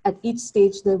at each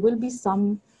stage there will be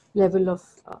some level of,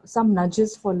 some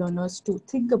nudges for learners to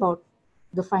think about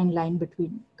the fine line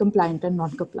between compliant and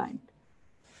non-compliant.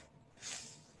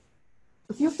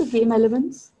 A few of the game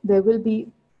elements, there will be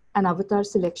an avatar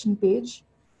selection page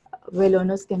where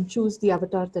learners can choose the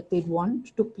avatar that they'd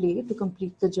want to play to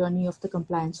complete the journey of the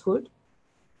compliance hood.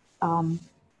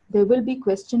 There will be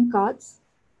question cards.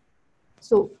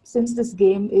 So since this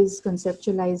game is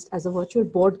conceptualized as a virtual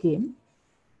board game,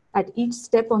 at each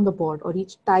step on the board or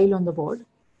each tile on the board,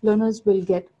 learners will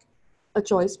get a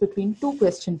choice between 2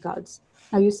 question cards.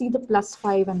 Now you see the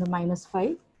 +5 and the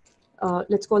 -5.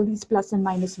 Let's call these plus and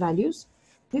minus values.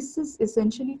 This is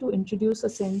essentially to introduce a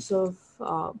sense of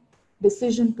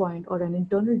decision point or an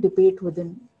internal debate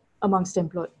within amongst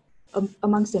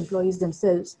employees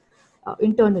themselves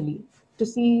internally to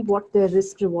see what their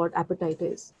risk-reward appetite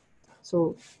is.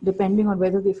 So depending on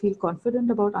whether they feel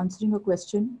confident about answering a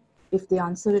question, if they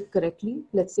answer it correctly,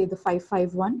 let's say the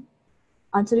 551,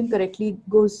 answering correctly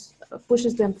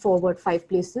pushes them forward 5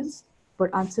 places, but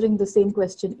answering the same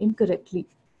question incorrectly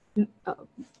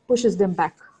pushes them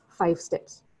back 5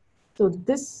 steps. So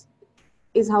this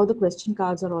is how the question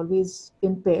cards are always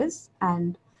in pairs,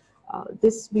 and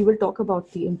this we will talk about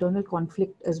the internal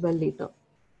conflict as well later.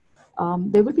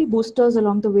 There will be boosters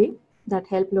along the way that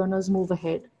help learners move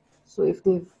ahead. So if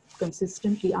they've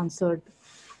consistently answered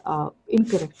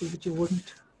incorrectly, which you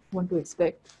wouldn't want to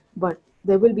expect, but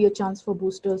there will be a chance for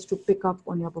boosters to pick up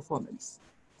on your performance.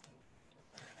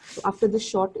 So after this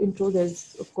short intro,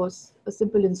 there's of course a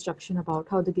simple instruction about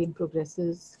how the game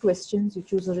progresses, questions, you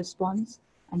choose a response,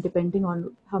 and depending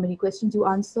on how many questions you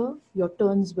answer, your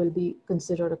turns will be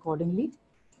considered accordingly.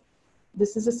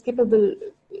 This is a skippable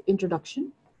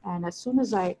introduction, and as soon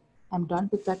as I am done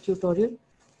with that tutorial,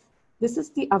 this is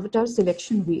the avatar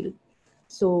selection wheel.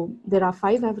 So there are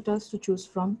 5 avatars to choose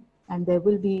from, and there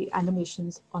will be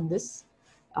animations on this.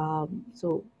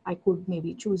 So I could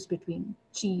maybe choose between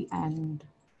Chi and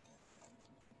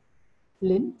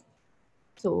Lin.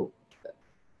 So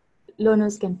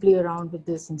learners can play around with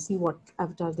this and see what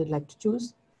avatar they'd like to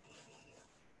choose.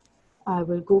 I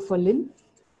will go for Lin.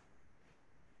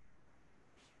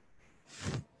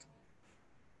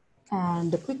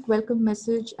 And a quick welcome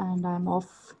message, and I'm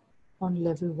off on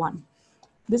level 1.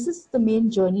 This is the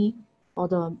main journey or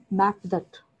the map that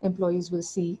employees will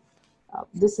see.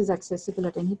 This is accessible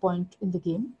at any point in the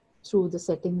game through the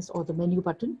settings or the menu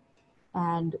button.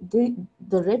 And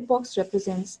the red box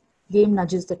represents game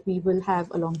nudges that we will have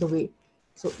along the way.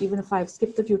 So even if I've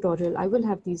skipped the tutorial, I will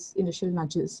have these initial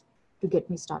nudges to get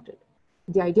me started.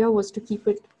 The idea was to keep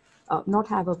it, not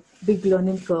have a big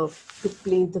learning curve to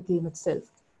play the game itself.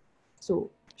 So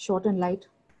short and light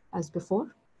as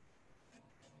before.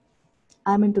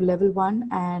 I'm into level 1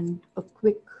 and a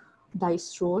quick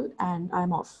dice roll, and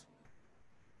I'm off.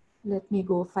 Let me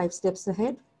go 5 steps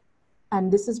ahead.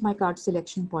 And this is my card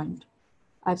selection point.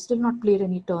 I've still not played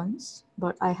any turns,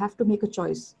 but I have to make a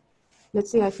choice.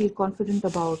 Let's say I feel confident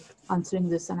about answering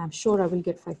this, and I'm sure I will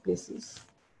get 5 places.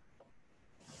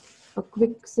 A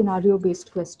quick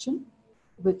scenario-based question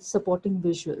with supporting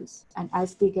visuals. And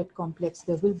as they get complex,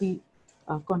 there will be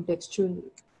contextual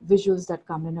visuals that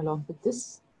come in along with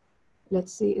this.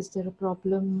 Let's say, is there a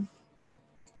problem?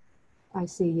 I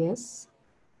say yes.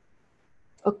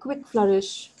 A quick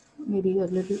flourish, maybe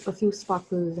a few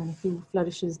sparkles and a few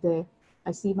flourishes there.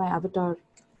 I see my avatar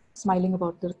smiling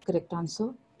about the correct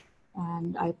answer,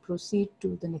 and I proceed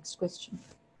to the next question.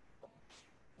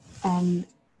 And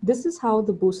this is how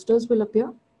the boosters will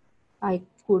appear. I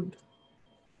could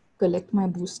collect my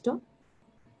booster.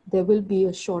 There will be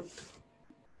a short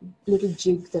little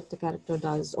jig that the character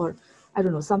does, or I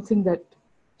don't know, something that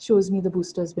shows me the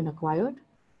booster has been acquired.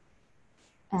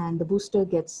 And the booster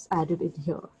gets added in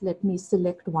here. Let me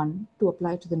select one to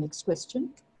apply to the next question.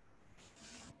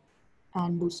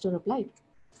 And booster applied.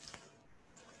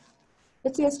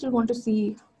 Let's say I still want to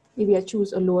see, maybe I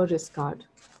choose a lower risk card.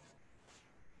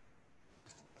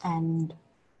 And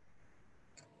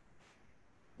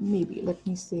maybe let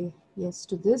me say yes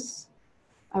to this.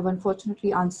 I've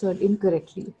unfortunately answered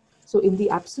incorrectly. So in the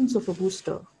absence of a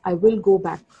booster, I will go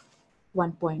back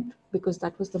 1 point because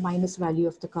that was the minus value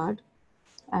of the card.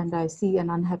 And I see an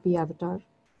unhappy avatar.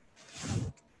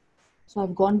 So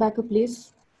I've gone back a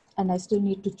place and I still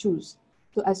need to choose.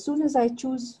 So as soon as I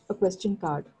choose a question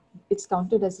card, it's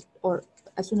counted as, or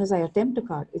as soon as I attempt a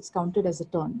card, it's counted as a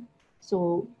turn.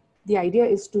 So the idea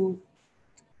is to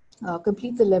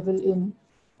complete the level in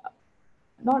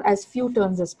not as few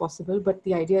turns as possible, but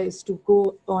the idea is to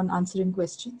go on answering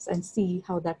questions and see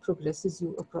how that progresses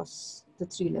you across the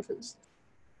 3 levels.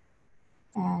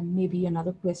 And maybe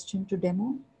another question to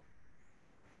demo.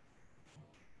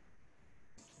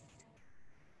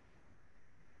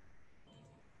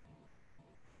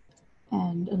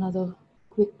 And another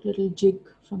quick little jig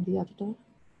from the avatar.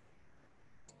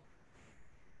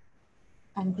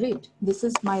 And great, this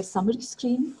is my summary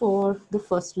screen for the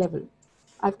first level.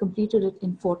 I've completed it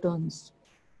in 4 turns.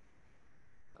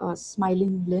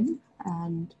 Smiling Lin,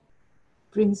 and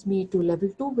brings me to level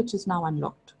 2, which is now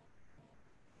unlocked.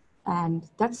 And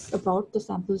that's about the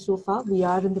sample so far. We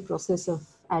are in the process of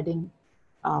adding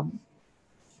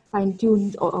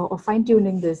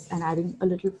fine-tuning this and adding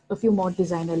a few more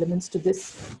design elements to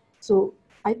this. So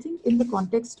I think in the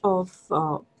context of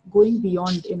going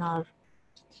beyond in our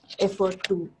effort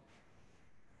to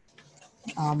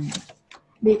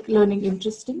make learning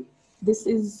interesting, this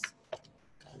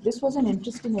was an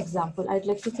interesting example. I'd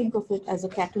like to think of it as a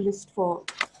catalyst for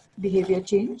behavior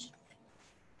change,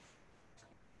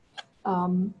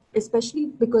 especially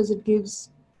because it gives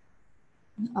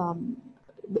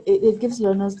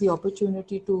learners the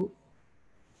opportunity to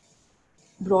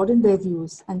broaden their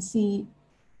views and see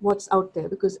what's out there.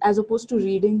 Because as opposed to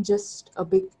reading just a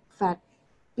big fat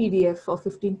PDF of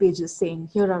 15 pages saying,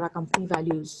 here are our company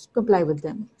values, comply with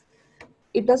them,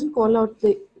 it doesn't call out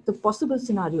the possible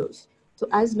scenarios. So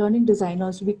as learning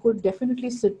designers, we could definitely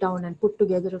sit down and put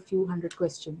together a few hundred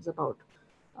questions about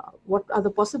what are the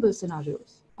possible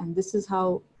scenarios. And this is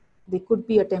how they could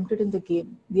be attempted in the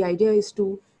game. The idea is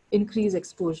to increase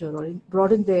exposure or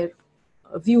broaden their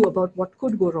view about what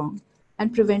could go wrong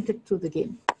and prevent it through the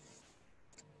game.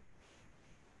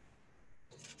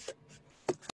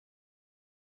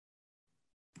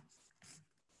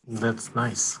 That's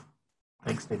nice.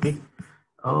 Thanks, Neeti.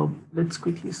 Let's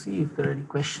quickly see if there are any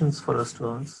questions for us to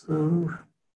answer.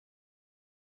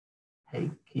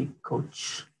 Hey, key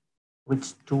coach,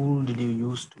 which tool did you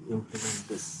use to implement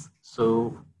this?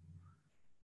 So,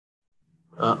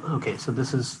 okay, so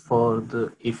this is for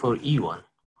the A4E1.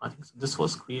 I think so this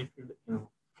was created in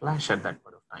Flash at that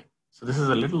point of time. So this is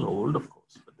a little old, of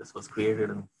course, but this was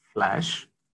created in Flash.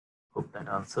 Hope that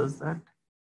answers that.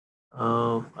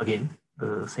 Again,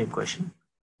 the same question,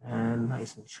 and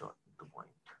nice and short to the point.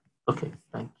 Okay,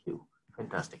 thank you.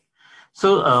 Fantastic.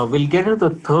 So we'll get into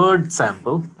the third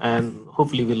sample, and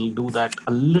hopefully we'll do that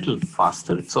a little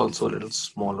faster. It's also a little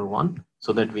smaller one,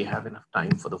 so that we have enough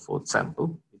time for the fourth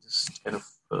sample. We just kind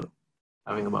of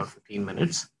having about 15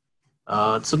 minutes.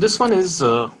 So this one is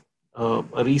a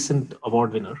recent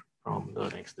award winner from the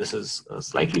next. This is a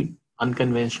slightly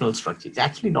unconventional structure. It's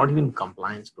actually not even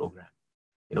compliance program,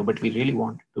 but we really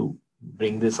wanted to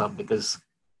bring this up because,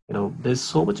 there's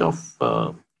so much of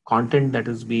content that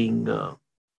is being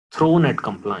thrown at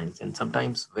compliance and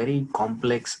sometimes very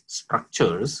complex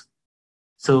structures.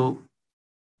 So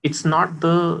it's not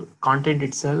the content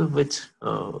itself which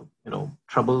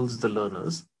troubles the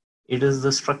learners. It is the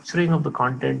structuring of the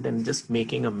content and just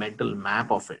making a mental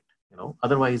map of it.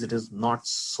 Otherwise it is not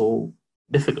so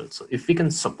difficult. So if we can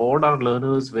support our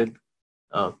learners with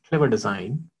clever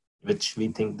design, which we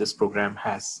think this program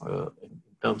has in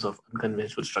terms of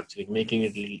unconventional structuring, making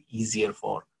it a little easier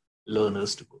for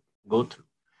learners to go through.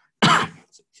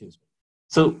 Excuse me.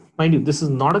 So, mind you, this is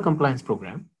not a compliance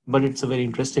program, but it's a very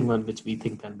interesting one, which we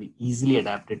think can be easily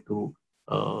adapted to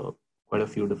quite a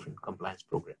few different compliance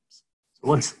programs.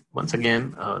 So once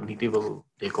again, Neeti will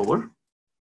take over.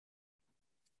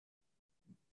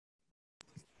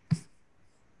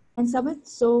 And Amit,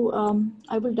 so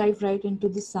I will dive right into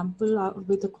this sample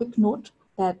with a quick note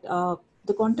that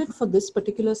the content for this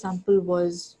particular sample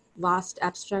was vast,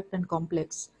 abstract, and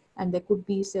complex. And there could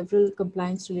be several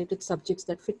compliance-related subjects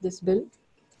that fit this bill.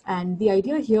 And the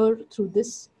idea here through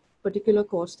this particular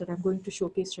course that I'm going to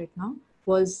showcase right now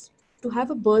was to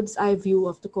have a bird's eye view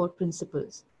of the core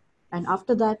principles. And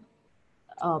after that,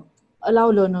 allow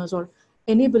learners or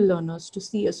enable learners to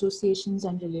see associations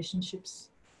and relationships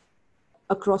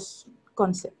across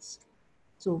concepts.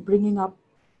 So bringing up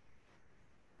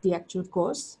the actual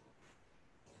course,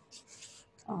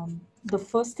 the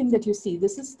first thing that you see,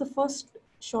 this is the first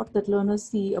shot that learners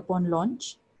see upon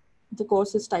launch. The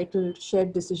course is titled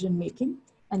Shared Decision Making.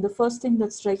 And the first thing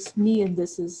that strikes me in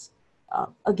this is,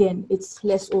 again, it's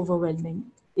less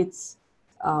overwhelming. It's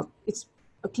a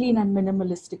clean and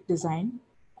minimalistic design.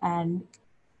 And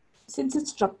since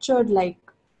it's structured like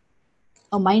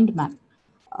a mind map,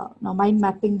 now mind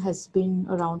mapping has been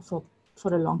around for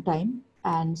a long time,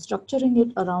 and structuring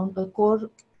it around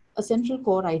a central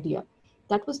core idea.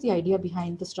 That was the idea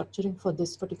behind the structuring for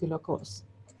this particular course.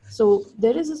 So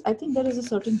I think there is a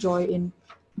certain joy in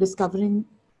discovering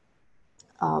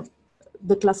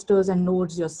the clusters and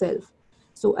nodes yourself.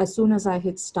 So as soon as I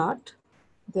hit start,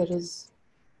 there is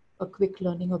a quick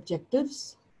learning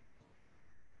objectives.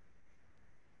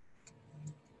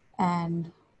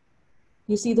 And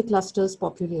you see the clusters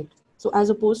populate. So as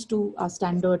opposed to a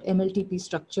standard MLTP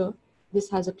structure, this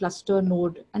has a cluster,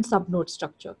 node, and subnode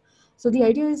structure. So the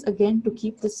idea is, again, to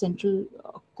keep the central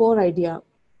core idea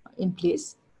in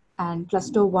place. And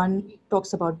cluster 1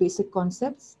 talks about basic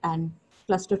concepts, and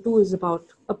cluster 2 is about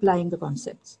applying the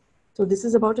concepts. So this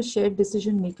is about a shared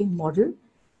decision-making model.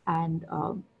 And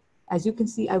as you can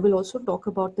see, I will also talk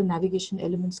about the navigation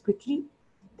elements quickly.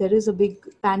 There is a big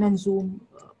pan and zoom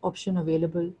option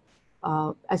available.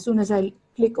 As soon as I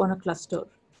click on a cluster,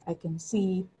 I can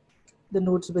see the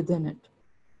nodes within it.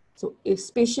 So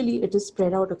spatially, it is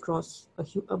spread out across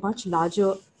a much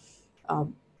larger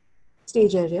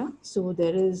stage area. So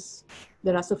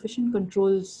there are sufficient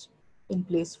controls in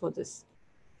place for this.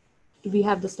 We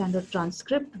have the standard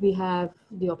transcript. We have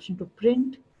the option to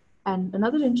print. And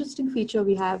another interesting feature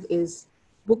we have is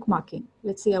bookmarking.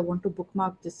 Let's say I want to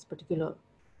bookmark this particular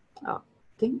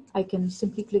thing. I can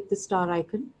simply click the star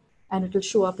icon and it will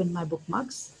show up in my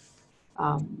bookmarks.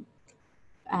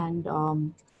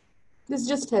 This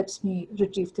just helps me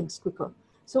retrieve things quicker.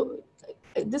 So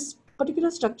this particular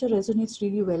structure resonates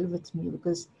really well with me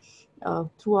because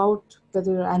throughout,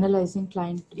 whether you're analyzing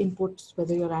client inputs,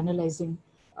 whether you're analyzing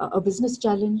a business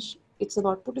challenge, it's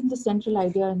about putting the central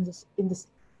idea in this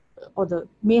or the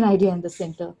main idea in the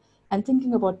center and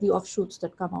thinking about the offshoots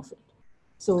that come of it.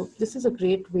 So this is a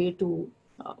great way to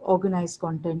organize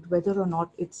content, whether or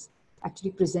not it's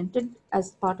actually presented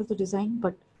as part of the design,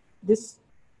 but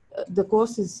the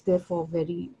course is therefore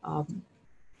very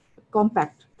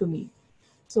compact to me.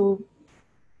 So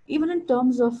even in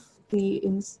terms of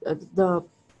the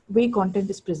way content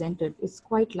is presented, it's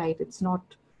quite light. It's not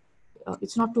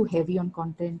too heavy on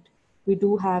content. We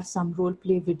do have some role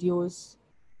play videos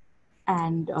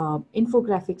and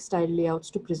infographic style layouts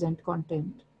to present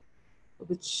content,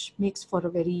 which makes for a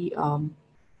very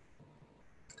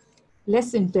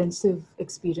less intensive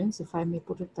experience, if I may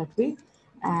put it that way,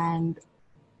 and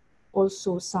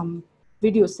also some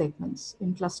video segments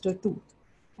in cluster 2.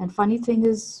 And funny thing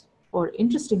is, or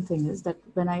interesting thing is, that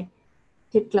when I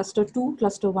hit cluster 2,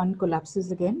 cluster 1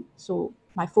 collapses again. So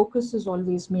my focus is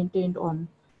always maintained on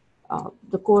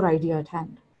the core idea at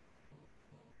hand.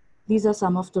 These are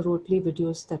some of the roleplay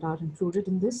videos that are included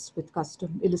in this with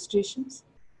custom illustrations.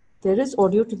 There is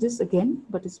audio to this again,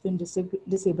 but it's been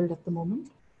disabled at the moment.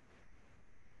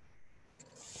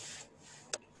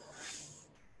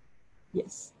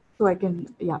 Yes, so I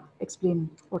can, explain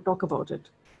or talk about it.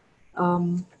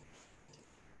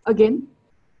 Again,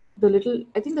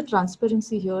 I think the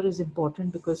transparency here is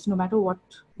important, because no matter what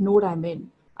node I'm in,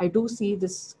 I do see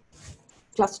this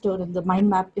cluster and the mind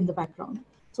map in the background.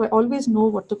 So I always know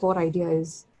what the core idea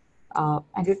is.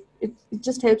 And it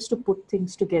just helps to put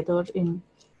things together in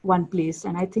one place.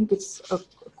 And I think it's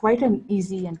quite an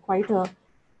easy and quite a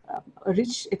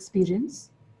rich experience.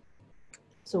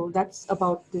 So that's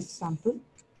about this sample.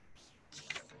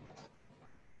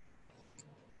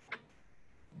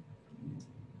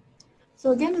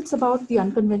 So again, it's about the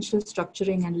unconventional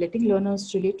structuring and letting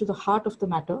learners relate to the heart of the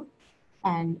matter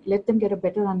and let them get a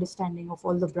better understanding of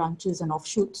all the branches and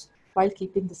offshoots while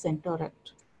keeping the center at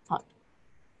heart.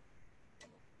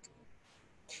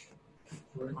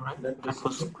 All right, that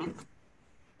was quick.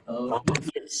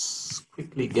 Let's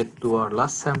quickly get to our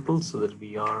last sample so that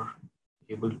we are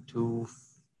able to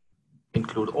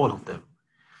include all of them.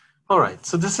 All right,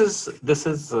 so this is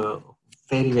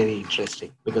very, very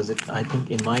interesting, because it, I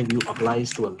think, in my view,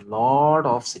 applies to a lot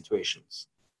of situations.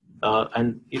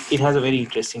 And it has a very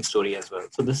interesting story as well.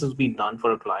 So this has been done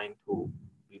for a client who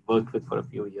we worked with for a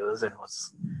few years and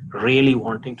was really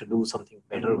wanting to do something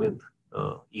better with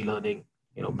e-learning,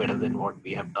 better than what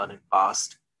we have done in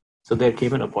past. So there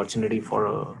came an opportunity for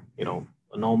a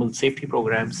normal safety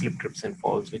program, slip, trips, and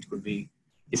falls, which could be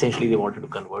essentially they wanted to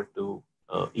convert to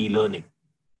e-learning.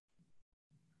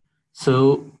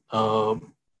 So, at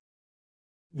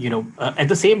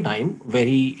the same time,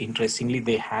 very interestingly,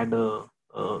 they had a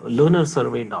learner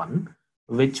survey done,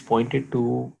 which pointed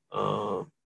to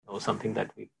something that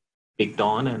we picked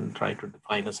on and tried to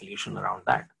define a solution around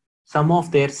that. Some of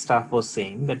their staff was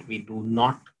saying that we do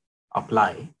not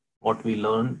apply what we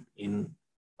learned in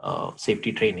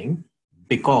safety training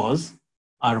because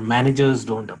our managers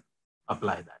don't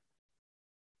apply that.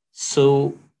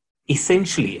 So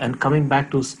essentially, and coming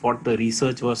back to what the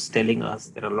research was telling us,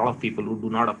 there are a lot of people who do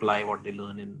not apply what they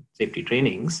learn in safety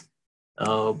trainings.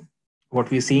 What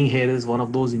we're seeing here is one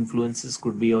of those influences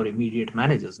could be your immediate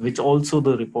managers, which also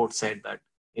the report said that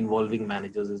involving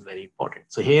managers is very important.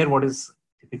 So here, what is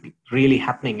typically really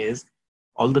happening is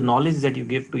all the knowledge that you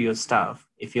give to your staff,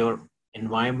 if your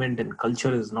environment and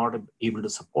culture is not able to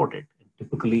support it,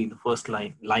 typically the first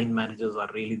line managers are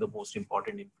really the most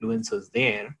important influencers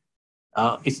there.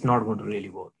 It's not going to really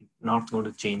work. It's not going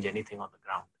to change anything on the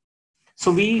ground.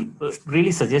 So we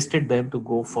really suggested them to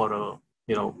go for a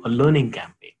learning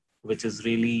campaign, which is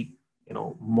really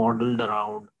modeled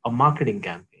around a marketing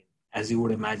campaign. As you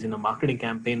would imagine, a marketing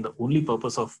campaign, the only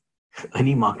purpose of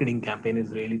any marketing campaign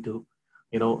is really to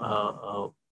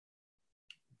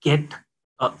get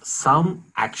some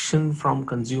action from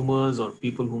consumers or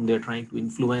people whom they're trying to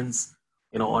influence,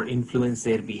 or influence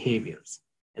their behaviors.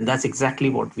 And that's exactly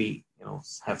what we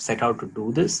have set out to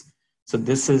do this. So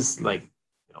this is like,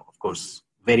 of course,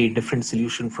 very different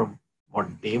solution from what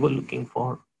they were looking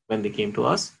for when they came to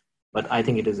us. But I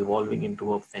think it is evolving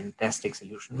into a fantastic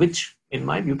solution, which in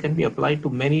my view can be applied to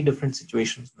many different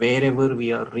situations wherever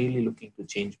we are really looking to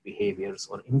change behaviors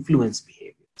or influence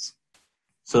behaviors.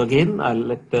 So again, I'll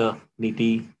let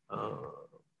Neeti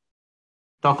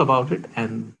talk about it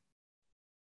and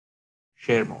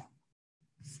share more.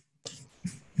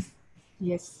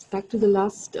 Yes, back to the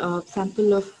last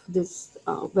sample of this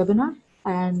webinar,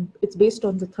 and it's based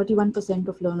on the 31%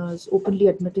 of learners openly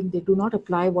admitting they do not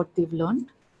apply what they've learned.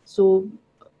 So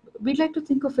we'd like to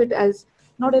think of it as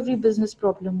not every business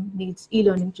problem needs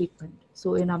e-learning treatment.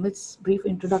 So in Amit's brief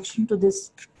introduction to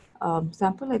this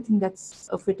sample, I think that's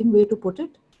a fitting way to put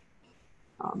it.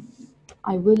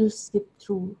 I will skip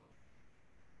through.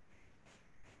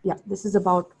 Yeah, this is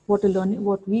about what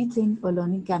we think a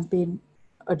learning campaign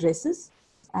addresses,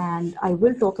 and I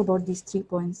will talk about these 3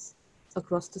 points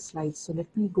across the slides. So let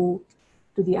me go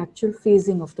to the actual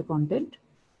phasing of the content.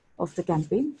 of the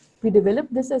campaign. We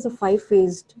developed this as a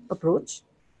 5-phased approach: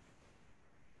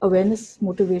 awareness,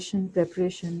 motivation,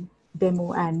 preparation,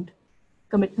 demo, and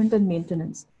commitment and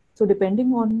maintenance. So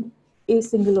depending on a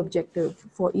single objective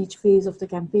for each phase of the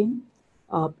campaign,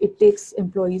 it takes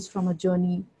employees from a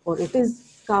journey, or it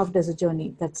is carved as a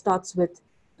journey that starts with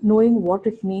knowing what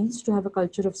it means to have a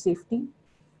culture of safety,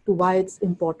 to why it's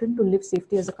important to live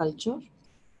safety as a culture,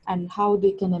 and how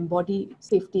they can embody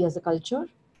safety as a culture,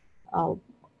 uh,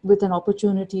 with an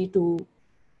opportunity to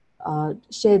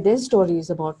share their stories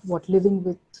about what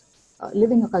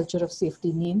living a culture of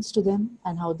safety means to them,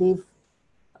 and how they've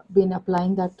been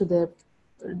applying that to their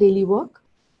daily work.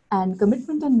 And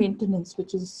commitment and maintenance,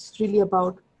 which is really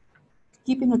about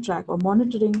keeping a track or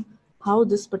monitoring how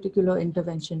this particular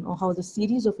intervention or how the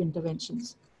series of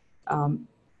interventions um,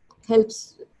 helps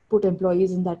put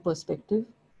employees in that perspective.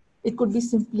 It could be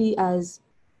simply as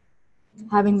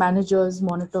having managers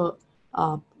monitor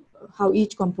uh, how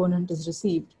each component is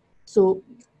received. So,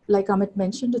 like Amit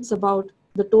mentioned, it's about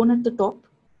the tone at the top.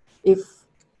 If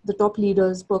the top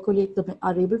leaders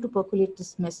are able to percolate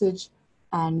this message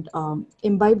and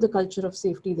imbibe the culture of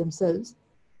safety themselves,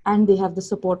 and they have the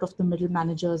support of the middle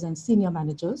managers and senior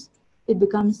managers, it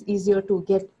becomes easier to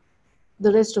get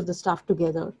the rest of the staff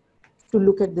together to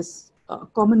look at this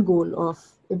common goal of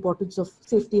importance of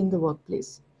safety in the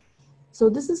workplace. So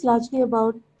this is largely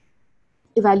about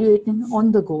evaluating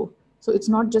on the go. So it's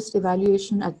not just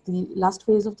evaluation at the last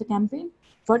phase of the campaign,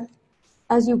 but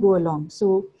as you go along.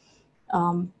 So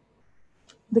um,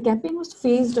 the campaign was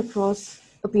phased across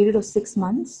a period of 6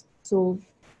 months. So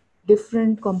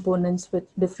different components with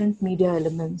different media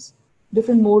elements,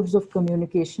 different modes of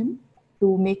communication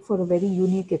to make for a very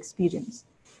unique experience.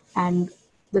 And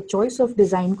the choice of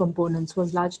design components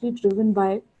was largely driven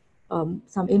by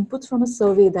some inputs from a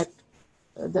survey that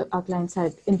our clients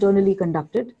had internally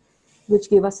conducted, which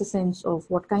gave us a sense of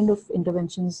what kind of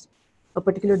interventions a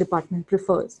particular department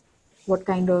prefers, what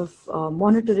kind of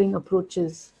monitoring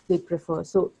approaches they prefer.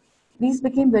 So these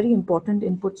became very important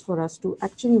inputs for us to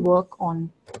actually work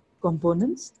on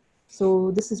components.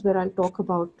 So this is where I'll talk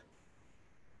about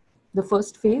the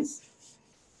first phase,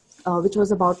 which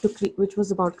was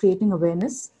about creating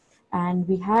awareness. And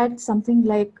we had something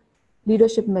like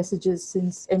leadership messages,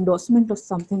 since endorsement of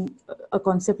something, a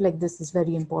concept like this is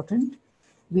very important.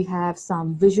 We have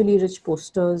some visually rich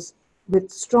posters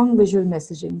with strong visual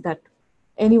messaging that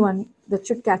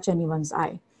should catch anyone's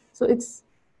eye. So it's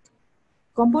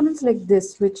components like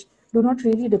this which do not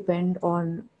really depend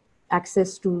on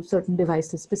access to certain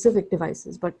devices, specific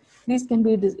devices, but these can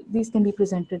be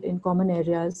presented in common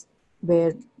areas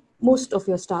where most of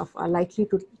your staff are likely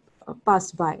to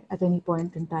pass by at any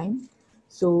point in time.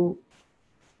 So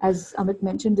as Amit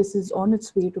mentioned, this is on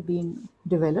its way to being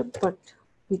developed, but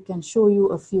we can show you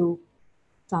a few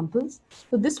samples.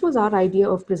 So this was our idea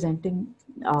of presenting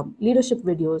leadership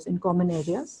videos in common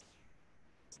areas.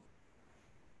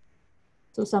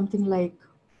 So something like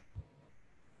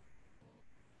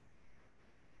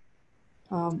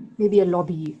maybe a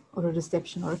lobby or a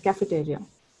reception or a cafeteria,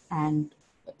 and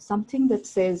something that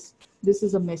says this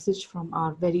is a message from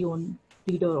our very own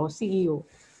leader or CEO.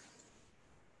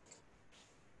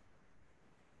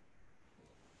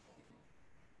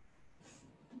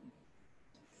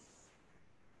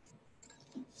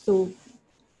 So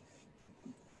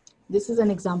this is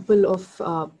an example of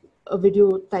a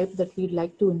video type that we'd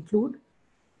like to include.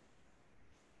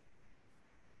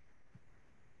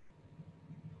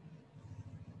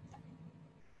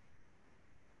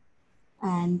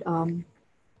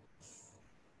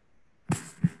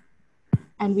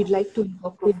 And we'd like to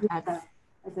incorporate that,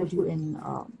 as I showed in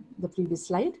the previous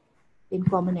slide, in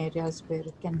common areas where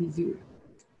it can be viewed.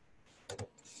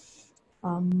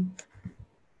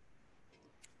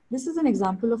 This is an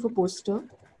example of a poster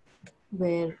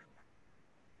where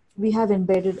we have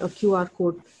embedded a QR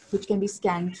code which can be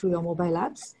scanned through your mobile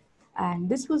apps. And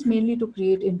this was mainly to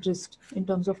create interest in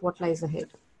terms of what lies ahead.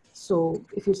 So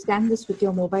if you scan this with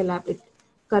your mobile app, it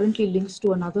currently links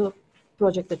to another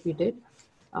project that we did.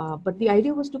 But the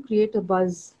idea was to create a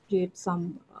buzz, create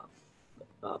some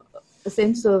a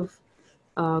sense of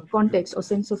context or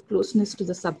sense of closeness to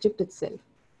the subject itself.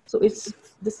 So this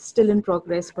is still in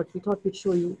progress, but we thought we'd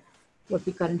show you what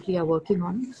we currently are working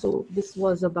on. So this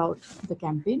was about the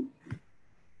campaign.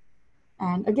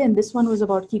 And again, this one was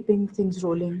about keeping things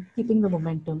rolling, keeping the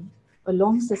momentum, a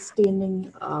long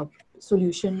sustaining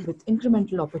solution with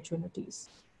incremental opportunities.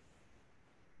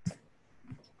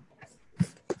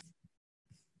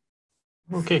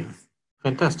 Okay,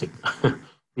 fantastic.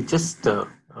 We just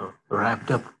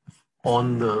wrapped up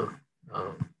on the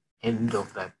end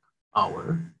of that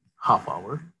hour, half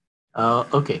hour.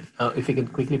 Okay, if you can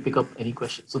quickly pick up any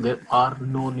questions. So there are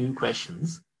no new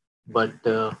questions, but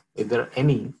if there are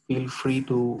any, feel free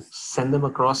to send them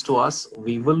across to us.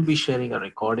 We will be sharing a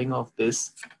recording of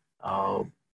this.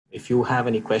 If you have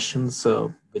any questions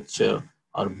which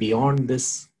are beyond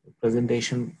this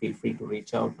presentation, feel free to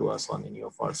reach out to us on any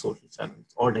of our social channels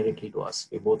or directly to us.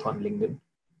 We're both on LinkedIn.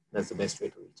 That's the best way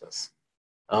to reach us.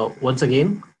 Once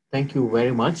again, thank you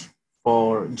very much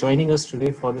for joining us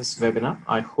today for this webinar.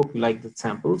 I hope you like the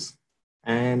samples,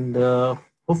 and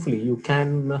hopefully you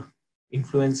can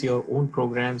influence your own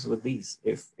programs with these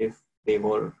if they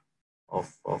were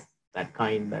of that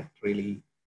kind that really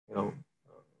you know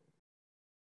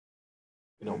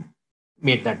you know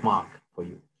made that mark for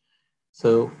you.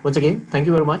 So once again, thank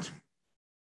you very much.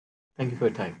 Thank you for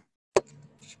your time.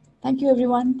 Thank you,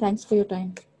 everyone. Thanks for your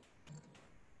time.